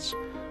 7 months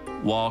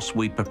whilst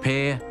we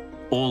prepare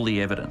all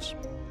the evidence.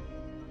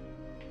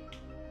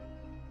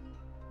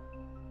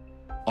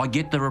 I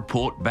get the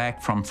report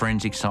back from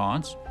Forensic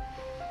Science,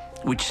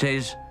 which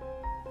says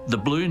the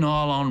blue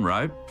nylon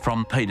rope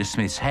from Peter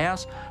Smith's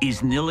house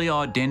is nearly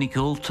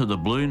identical to the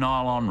blue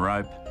nylon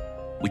rope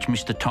which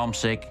Mr.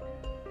 Tomsek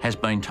has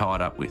been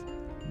tied up with,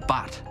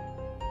 but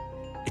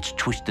it's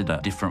twisted a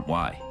different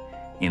way.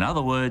 In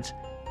other words,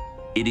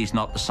 it is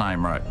not the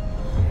same rope.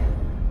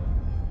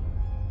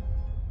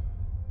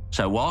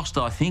 So whilst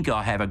I think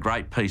I have a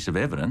great piece of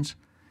evidence,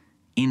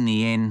 in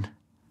the end,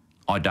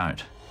 I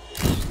don't.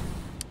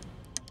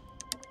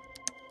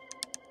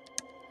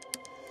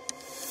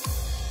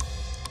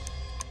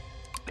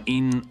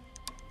 In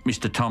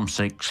Mr.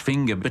 Tomsek's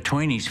finger,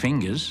 between his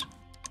fingers,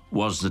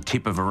 was the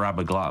tip of a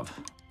rubber glove.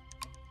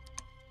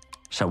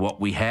 So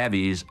what we have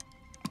is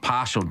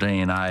partial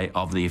DNA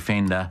of the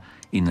offender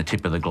in the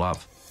tip of the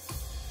glove.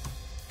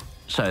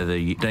 So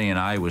the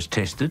DNA was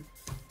tested.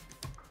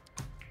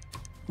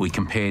 We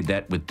compared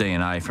that with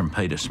DNA from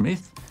Peter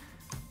Smith,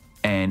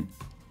 and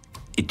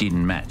it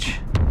didn't match.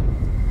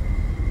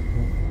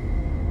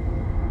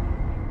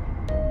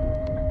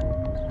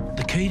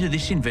 The key to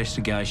this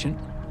investigation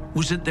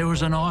was that there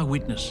was an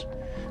eyewitness.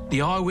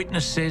 The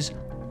eyewitness says,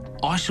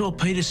 "I saw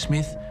Peter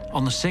Smith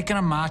on the 2nd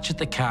of March at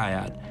the car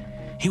yard.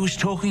 He was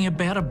talking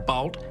about a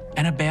bolt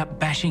and about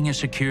bashing a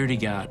security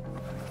guard."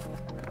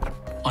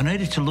 I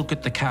needed to look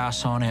at the car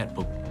sign-out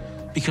book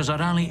because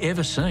I'd only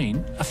ever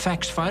seen a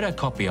faxed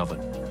photocopy of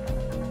it.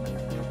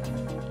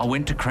 I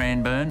went to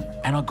Cranbourne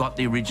and I got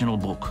the original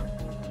book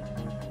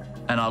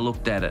and I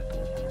looked at it.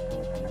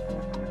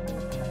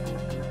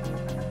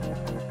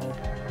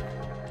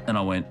 And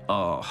I went,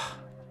 oh,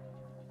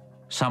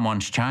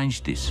 someone's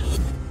changed this.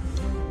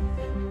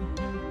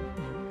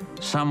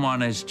 Someone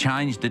has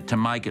changed it to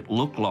make it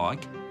look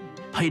like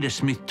Peter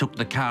Smith took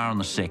the car on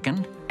the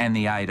 2nd and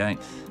the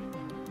 18th.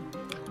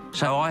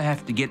 So I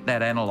have to get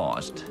that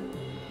analysed.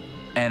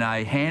 And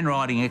a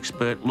handwriting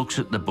expert looks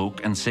at the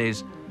book and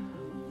says,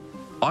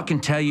 I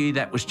can tell you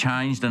that was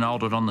changed and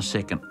altered on the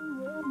 2nd.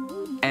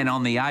 And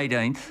on the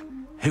 18th,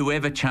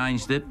 whoever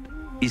changed it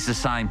is the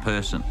same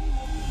person.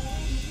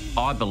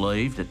 I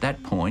believed at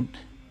that point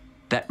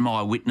that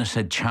my witness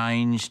had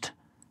changed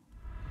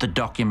the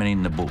document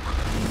in the book,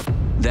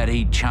 that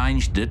he'd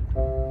changed it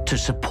to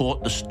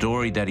support the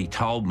story that he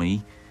told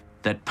me,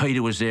 that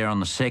Peter was there on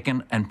the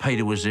 2nd and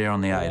Peter was there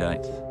on the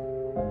 18th.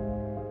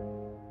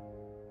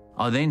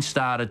 I then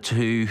started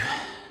to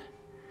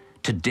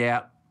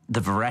doubt the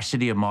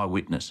veracity of my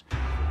witness.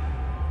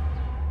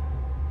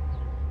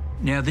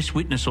 Now, this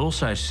witness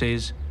also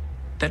says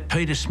that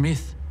Peter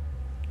Smith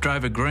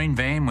drove a green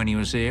van when he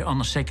was there on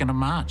the 2nd of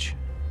March.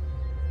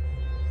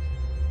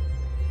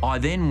 I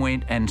then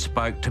went and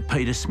spoke to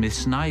Peter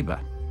Smith's neighbour.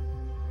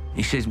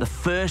 He says, the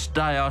first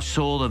day I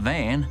saw the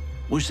van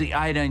was the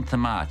 18th of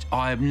March.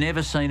 I have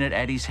never seen it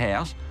at his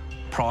house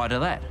prior to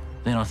that.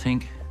 Then I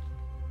think,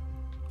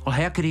 well,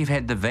 how could he have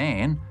had the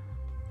van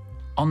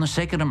on the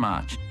 2nd of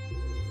March?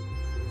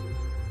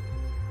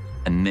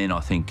 And then I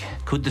think,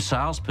 could the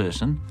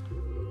salesperson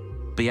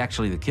be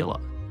actually the killer?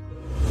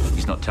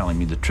 He's not telling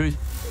me the truth.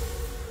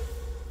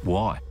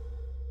 Why?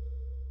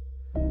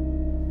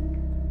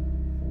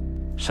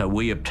 So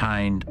we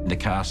obtained the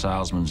car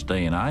salesman's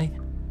DNA,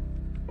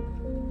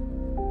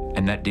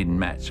 and that didn't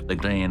match the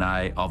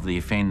DNA of the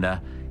offender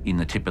in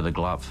the tip of the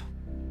glove.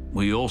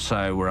 We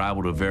also were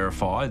able to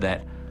verify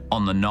that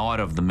on the night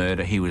of the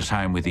murder, he was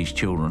home with his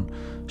children,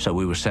 so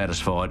we were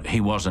satisfied he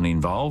wasn't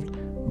involved,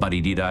 but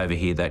he did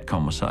overhear that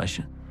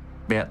conversation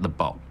about the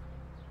bolt.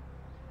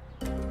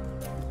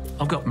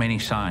 I've got many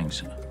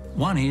sayings.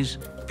 One is,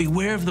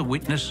 beware of the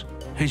witness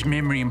whose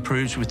memory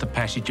improves with the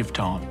passage of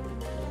time.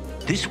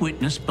 This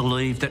witness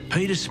believed that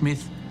Peter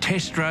Smith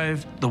test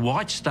drove the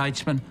White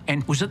Statesman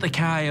and was at the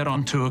car yard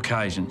on 2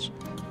 occasions.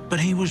 But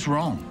he was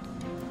wrong.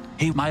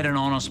 He made an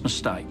honest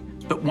mistake.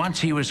 But once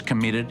he was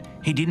committed,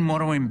 he didn't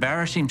want to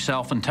embarrass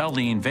himself and tell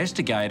the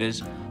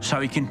investigators,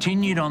 so he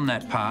continued on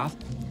that path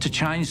to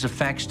change the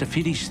facts to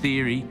fit his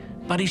theory,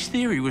 but his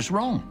theory was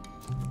wrong.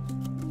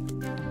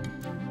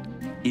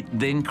 It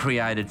then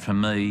created for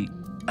me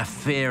a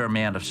fair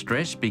amount of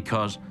stress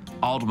because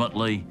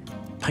ultimately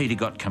Peter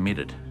got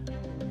committed.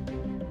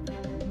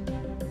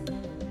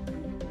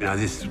 You know,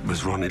 this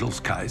was Ron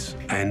Iddles' case,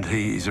 and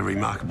he is a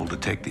remarkable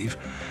detective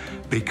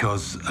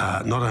because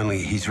not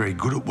only he's very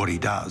good at what he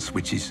does,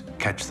 which is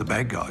catch the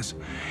bad guys,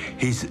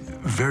 he's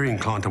very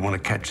inclined to want to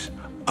catch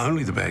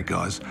only the bad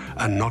guys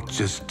and not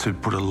just to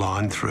put a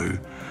line through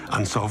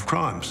unsolved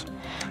crimes.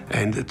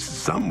 And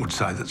some would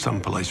say that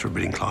some police are a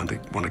bit inclined to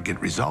want to get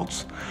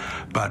results,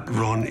 but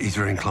Ron is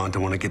very inclined to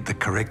want to get the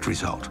correct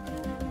result.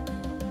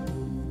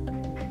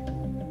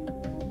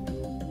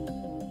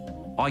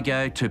 I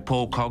go to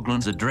Paul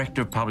Coughlin, the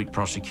Director of Public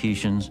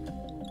Prosecutions,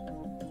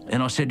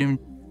 and I said to him,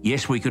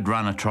 yes, we could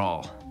run a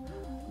trial,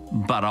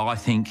 but I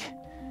think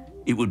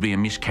it would be a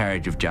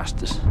miscarriage of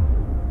justice.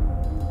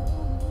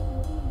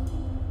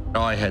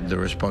 I had the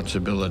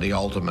responsibility,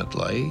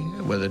 ultimately,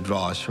 with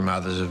advice from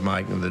others, of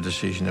making the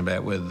decision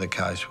about whether the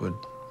case would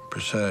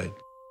proceed.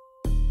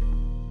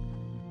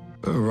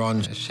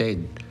 Ron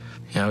said,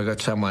 you know, we've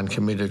got someone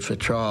committed for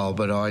trial,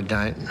 but I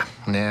don't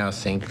now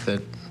think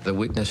that the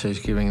witness who's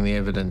giving the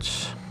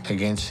evidence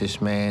against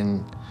this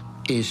man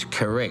is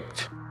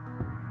correct.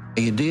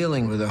 You're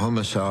dealing with a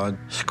homicide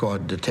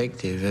squad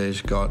detective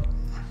who's got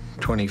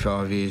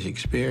 25 years'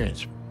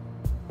 experience.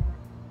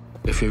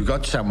 If you've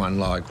got someone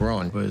like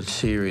Ron with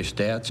serious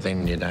doubts,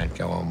 then you don't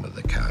go on with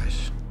the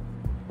case.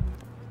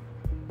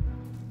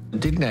 It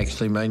didn't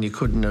actually mean you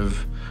couldn't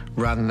have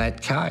run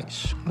that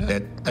case.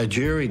 Let a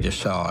jury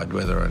decide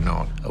whether or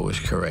not it was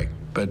correct,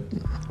 but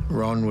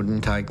Ron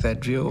wouldn't take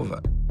that view of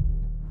it.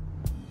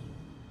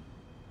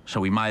 So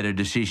we made a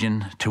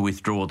decision to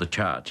withdraw the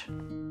charge.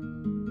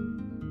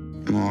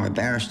 My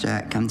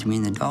barrister come to me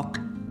in the dock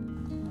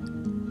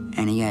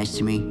and he goes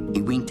to me,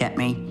 he winked at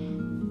me,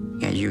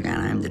 he goes, you're going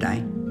home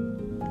today.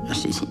 I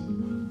says,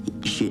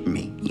 you're shooting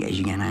me. He goes,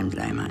 you're going home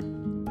today, mate.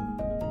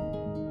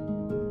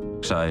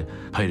 So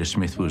Peter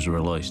Smith was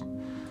released.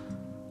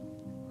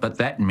 But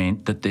that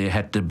meant that there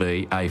had to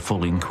be a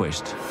full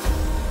inquest.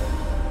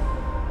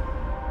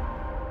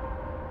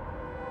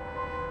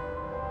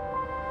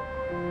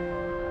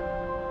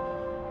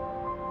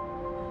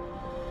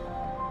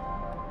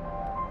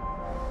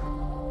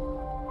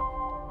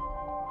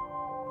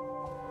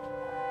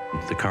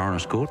 The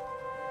coroner's court,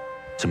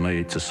 to me,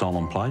 it's a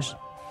solemn place.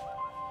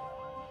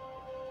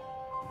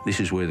 This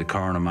is where the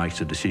coroner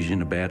makes a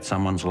decision about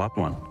someone's loved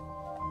one.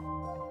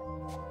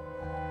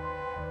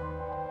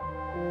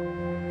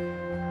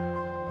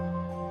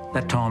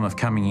 That time of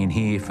coming in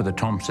here for the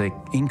Tomsek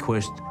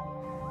inquest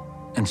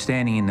and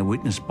standing in the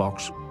witness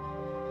box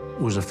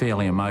was a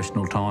fairly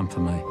emotional time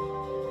for me.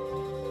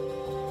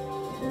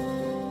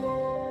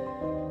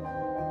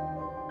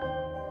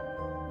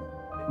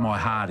 My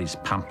heart is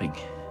pumping.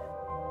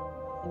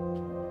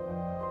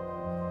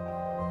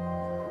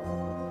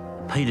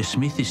 Peter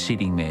Smith is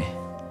sitting there.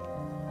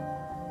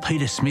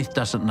 Peter Smith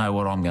doesn't know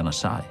what I'm going to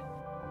say.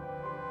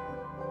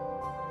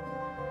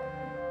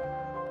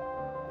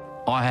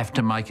 I have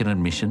to make an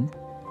admission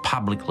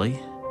publicly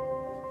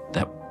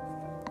that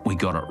we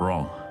got it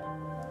wrong.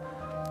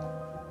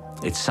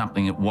 It's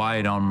something that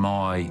weighed on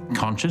my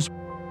conscience.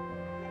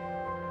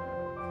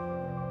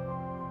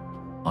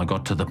 I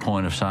got to the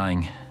point of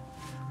saying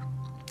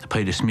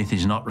Peter Smith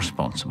is not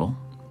responsible.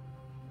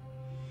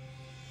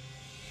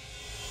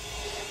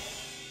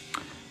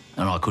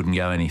 And I couldn't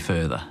go any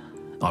further.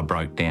 I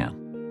broke down.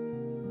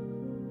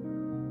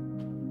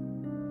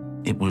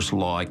 It was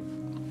like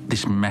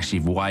this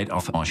massive weight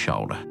off my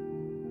shoulder.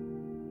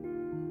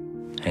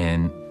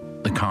 And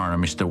the coroner,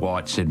 Mr.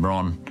 White, said,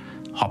 "Ron,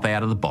 hop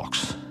out of the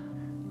box.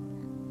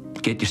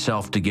 Get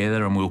yourself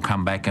together and we'll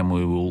come back and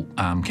we will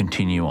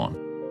continue on."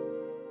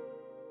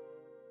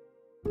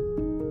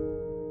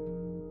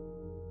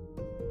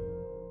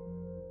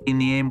 In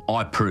the end,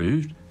 I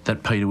proved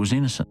that Peter was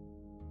innocent.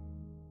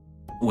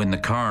 When the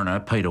coroner,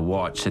 Peter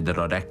White, said that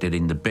I'd acted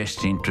in the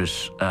best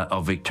interests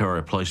of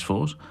Victoria Police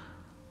Force,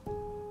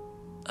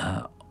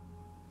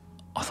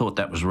 I thought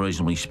that was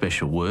reasonably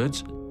special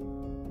words.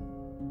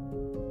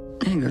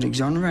 He got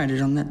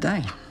exonerated on that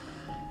day.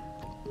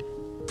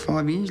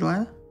 5 years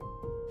later.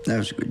 That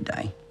was a good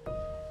day.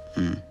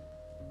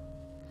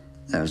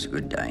 That was a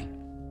good day.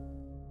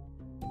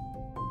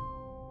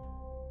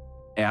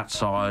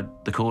 Outside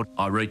the court,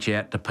 I reach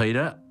out to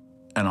Peter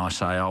and I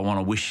say, "I want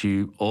to wish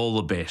you all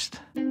the best."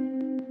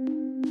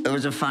 It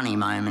was a funny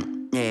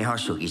moment. Yeah, I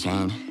shook his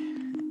hand.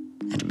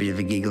 Had a bit of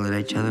a giggle at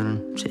each other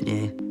and said,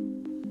 yeah.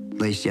 At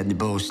least he had the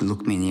balls to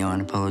look me in the eye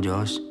and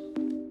apologise.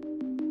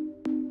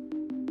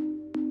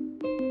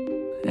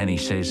 And he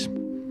says,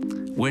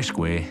 "We're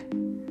square."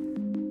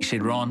 He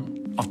said,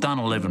 "Ron, I've done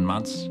 11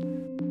 months.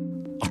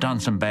 I've done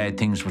some bad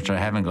things which I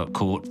haven't got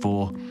caught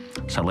for,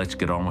 so let's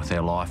get on with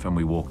our life," and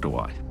we walked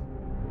away.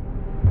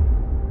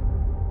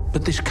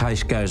 But this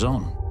case goes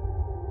on.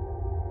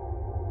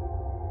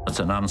 It's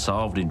an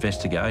unsolved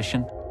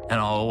investigation, and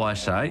I always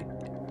say,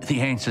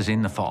 the answer's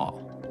in the file.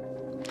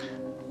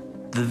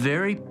 The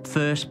very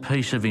first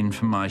piece of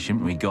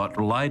information we got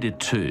related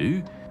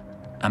to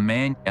a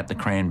man at the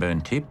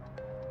Cranbourne tip.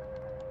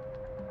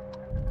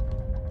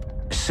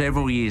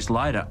 Several years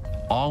later,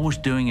 I was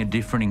doing a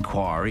different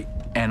inquiry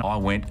and I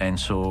went and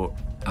saw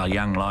a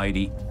young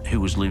lady who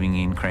was living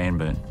in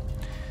Cranbourne.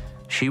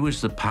 She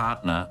was the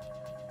partner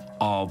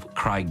of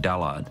Craig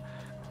Dullard.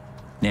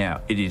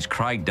 Now, it is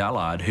Craig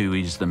Dullard who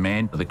is the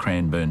man for the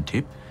Cranbourne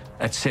tip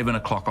at 7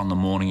 o'clock on the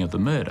morning of the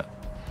murder.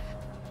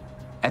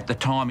 At the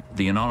time,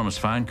 the anonymous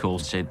phone call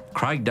said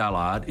Craig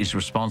Dullard is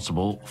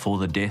responsible for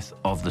the death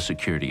of the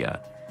security guard.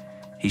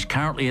 He's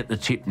currently at the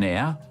tip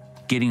now,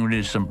 getting rid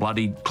of some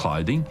bloodied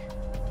clothing.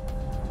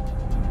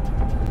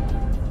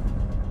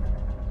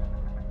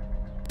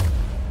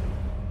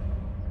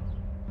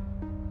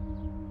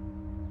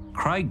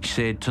 Craig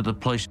said to the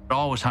police,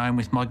 "I was home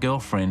with my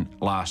girlfriend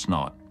last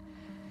night."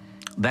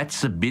 That's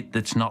the bit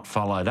that's not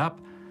followed up.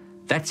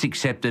 That's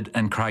accepted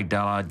and Craig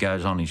Dullard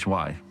goes on his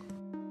way.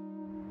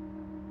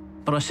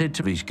 But I said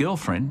to his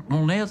girlfriend,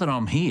 "Well, now that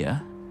I'm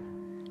here,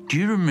 do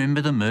you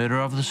remember the murder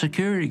of the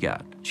security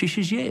guard?" She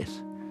says,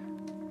 "Yes."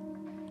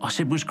 I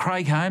said, "Was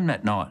Craig home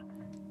that night?"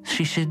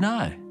 She said,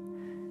 "No.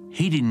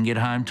 He didn't get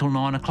home till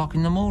 9 o'clock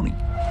in the morning."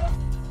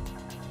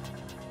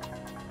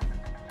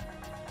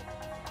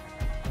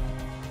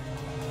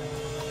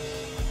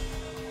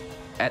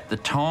 At the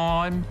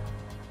time,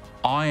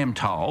 I am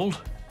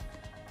told,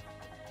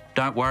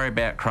 "Don't worry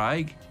about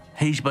Craig.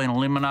 He's been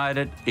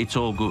eliminated. It's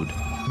all good."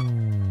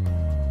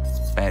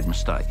 Bad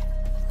mistake.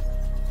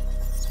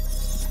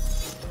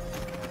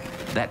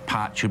 That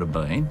part should have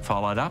been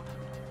followed up,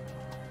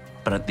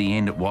 but at the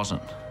end it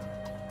wasn't.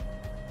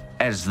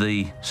 As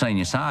the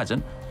senior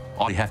sergeant,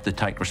 I have to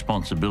take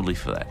responsibility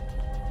for that.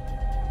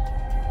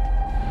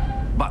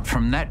 But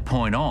from that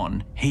point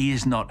on, he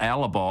is not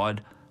alibied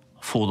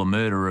for the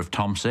murder of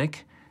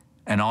Tomsek,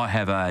 and I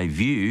have a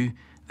view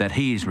that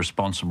he is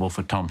responsible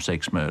for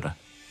Tomsek's murder.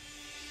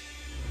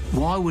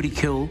 Why would he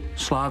kill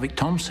Slavic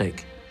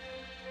Tomsek?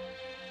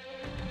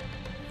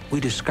 We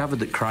discovered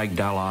that Craig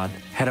Dullard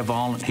had a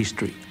violent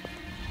history.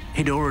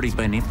 he'd already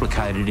been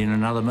implicated in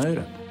another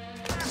murder.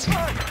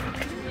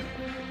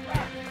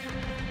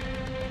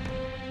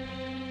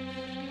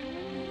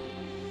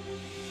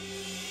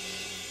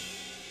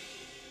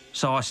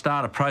 So I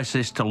start a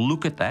process to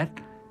look at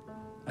that,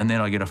 and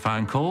then I get a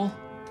phone call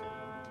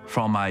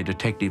from a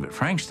detective at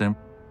Frankston,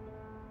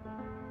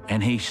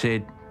 and he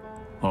said,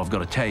 well, I've got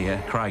to tell you,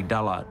 Craig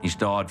Dullard, he's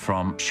died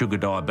from sugar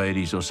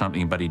diabetes or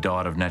something, but he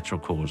died of natural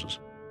causes.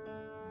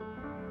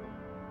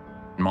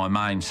 My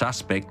main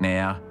suspect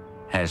now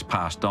has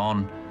passed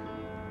on,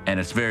 and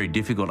it's very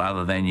difficult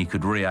other than you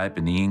could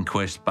reopen the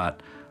inquest,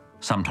 but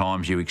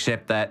sometimes you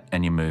accept that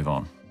and you move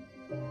on.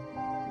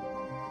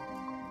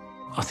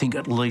 I think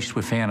at least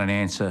we found an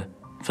answer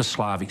for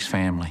Slavic's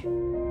family.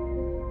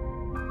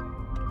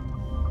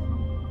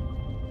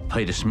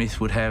 Peter Smith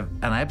would have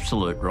an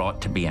absolute right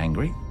to be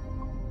angry,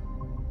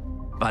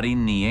 but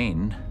in the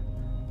end,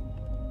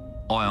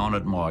 I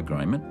honoured my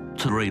agreement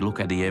to relook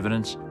at the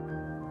evidence,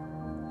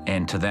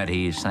 and to that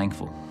he is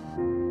thankful.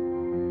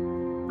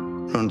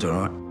 Ron's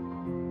all right.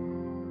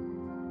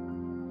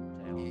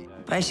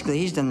 Basically,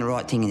 he's done the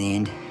right thing in the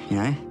end, you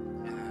know?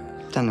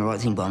 Done the right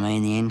thing by me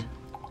in the end.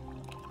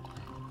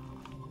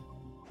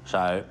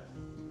 So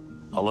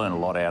I learned a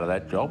lot out of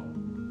that job.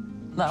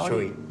 No,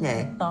 Sweet.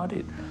 Yeah. No, I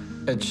did.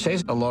 It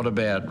says a lot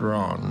about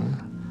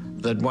Ron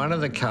that one of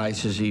the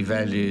cases he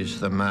values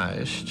the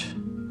most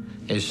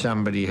is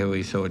somebody who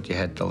he thought you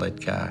had to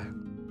let go.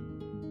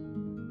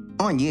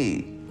 I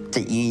knew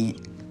that you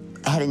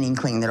had an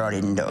inkling that I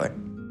didn't do it.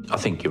 I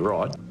think you're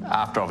right.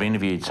 After I've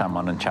interviewed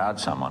someone and charged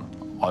someone,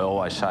 I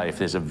always say if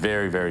there's a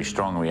very, very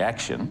strong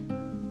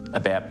reaction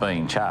about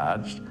being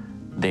charged,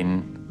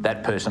 then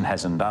that person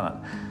hasn't done it.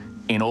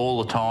 In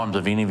all the times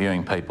of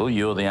interviewing people,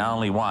 you're the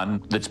only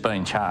one that's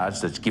been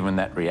charged that's given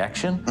that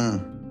reaction.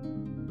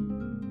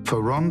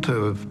 For Ron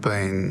to have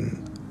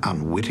been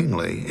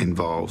unwittingly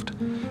involved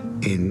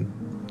in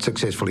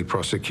successfully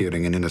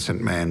prosecuting an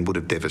innocent man would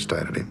have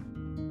devastated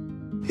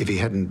him. If he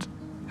hadn't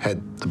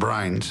had the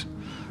brains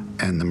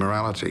and the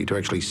morality to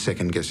actually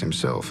second-guess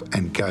himself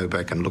and go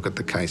back and look at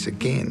the case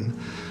again,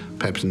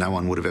 perhaps no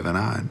one would have ever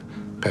known.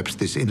 Perhaps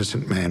this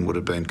innocent man would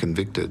have been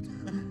convicted.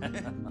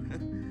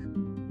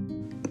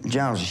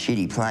 Jail's a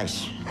shitty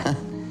place.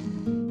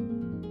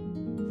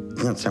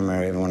 Not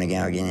somewhere I ever want to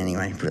go again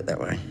anyway, put it that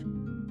way.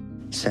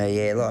 So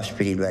yeah, life's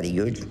pretty bloody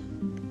good.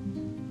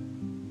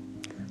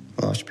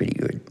 Life's pretty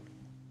good.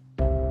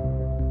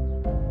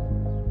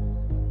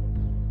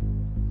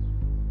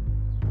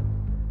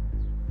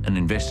 An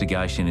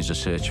investigation is a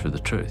search for the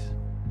truth.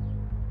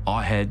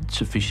 I had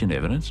sufficient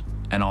evidence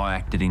and I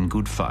acted in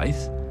good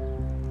faith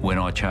when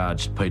I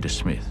charged Peter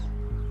Smith.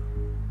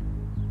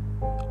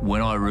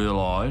 When I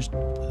realised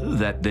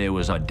that there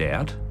was a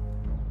doubt,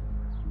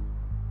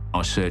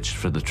 I searched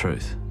for the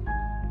truth.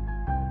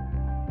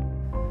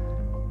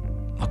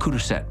 I could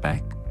have sat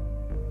back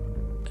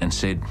and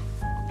said,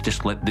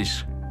 just let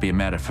this be a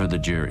matter for the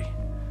jury.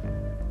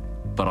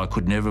 But I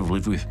could never have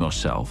lived with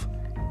myself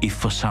if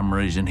for some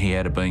reason he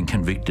had been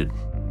convicted.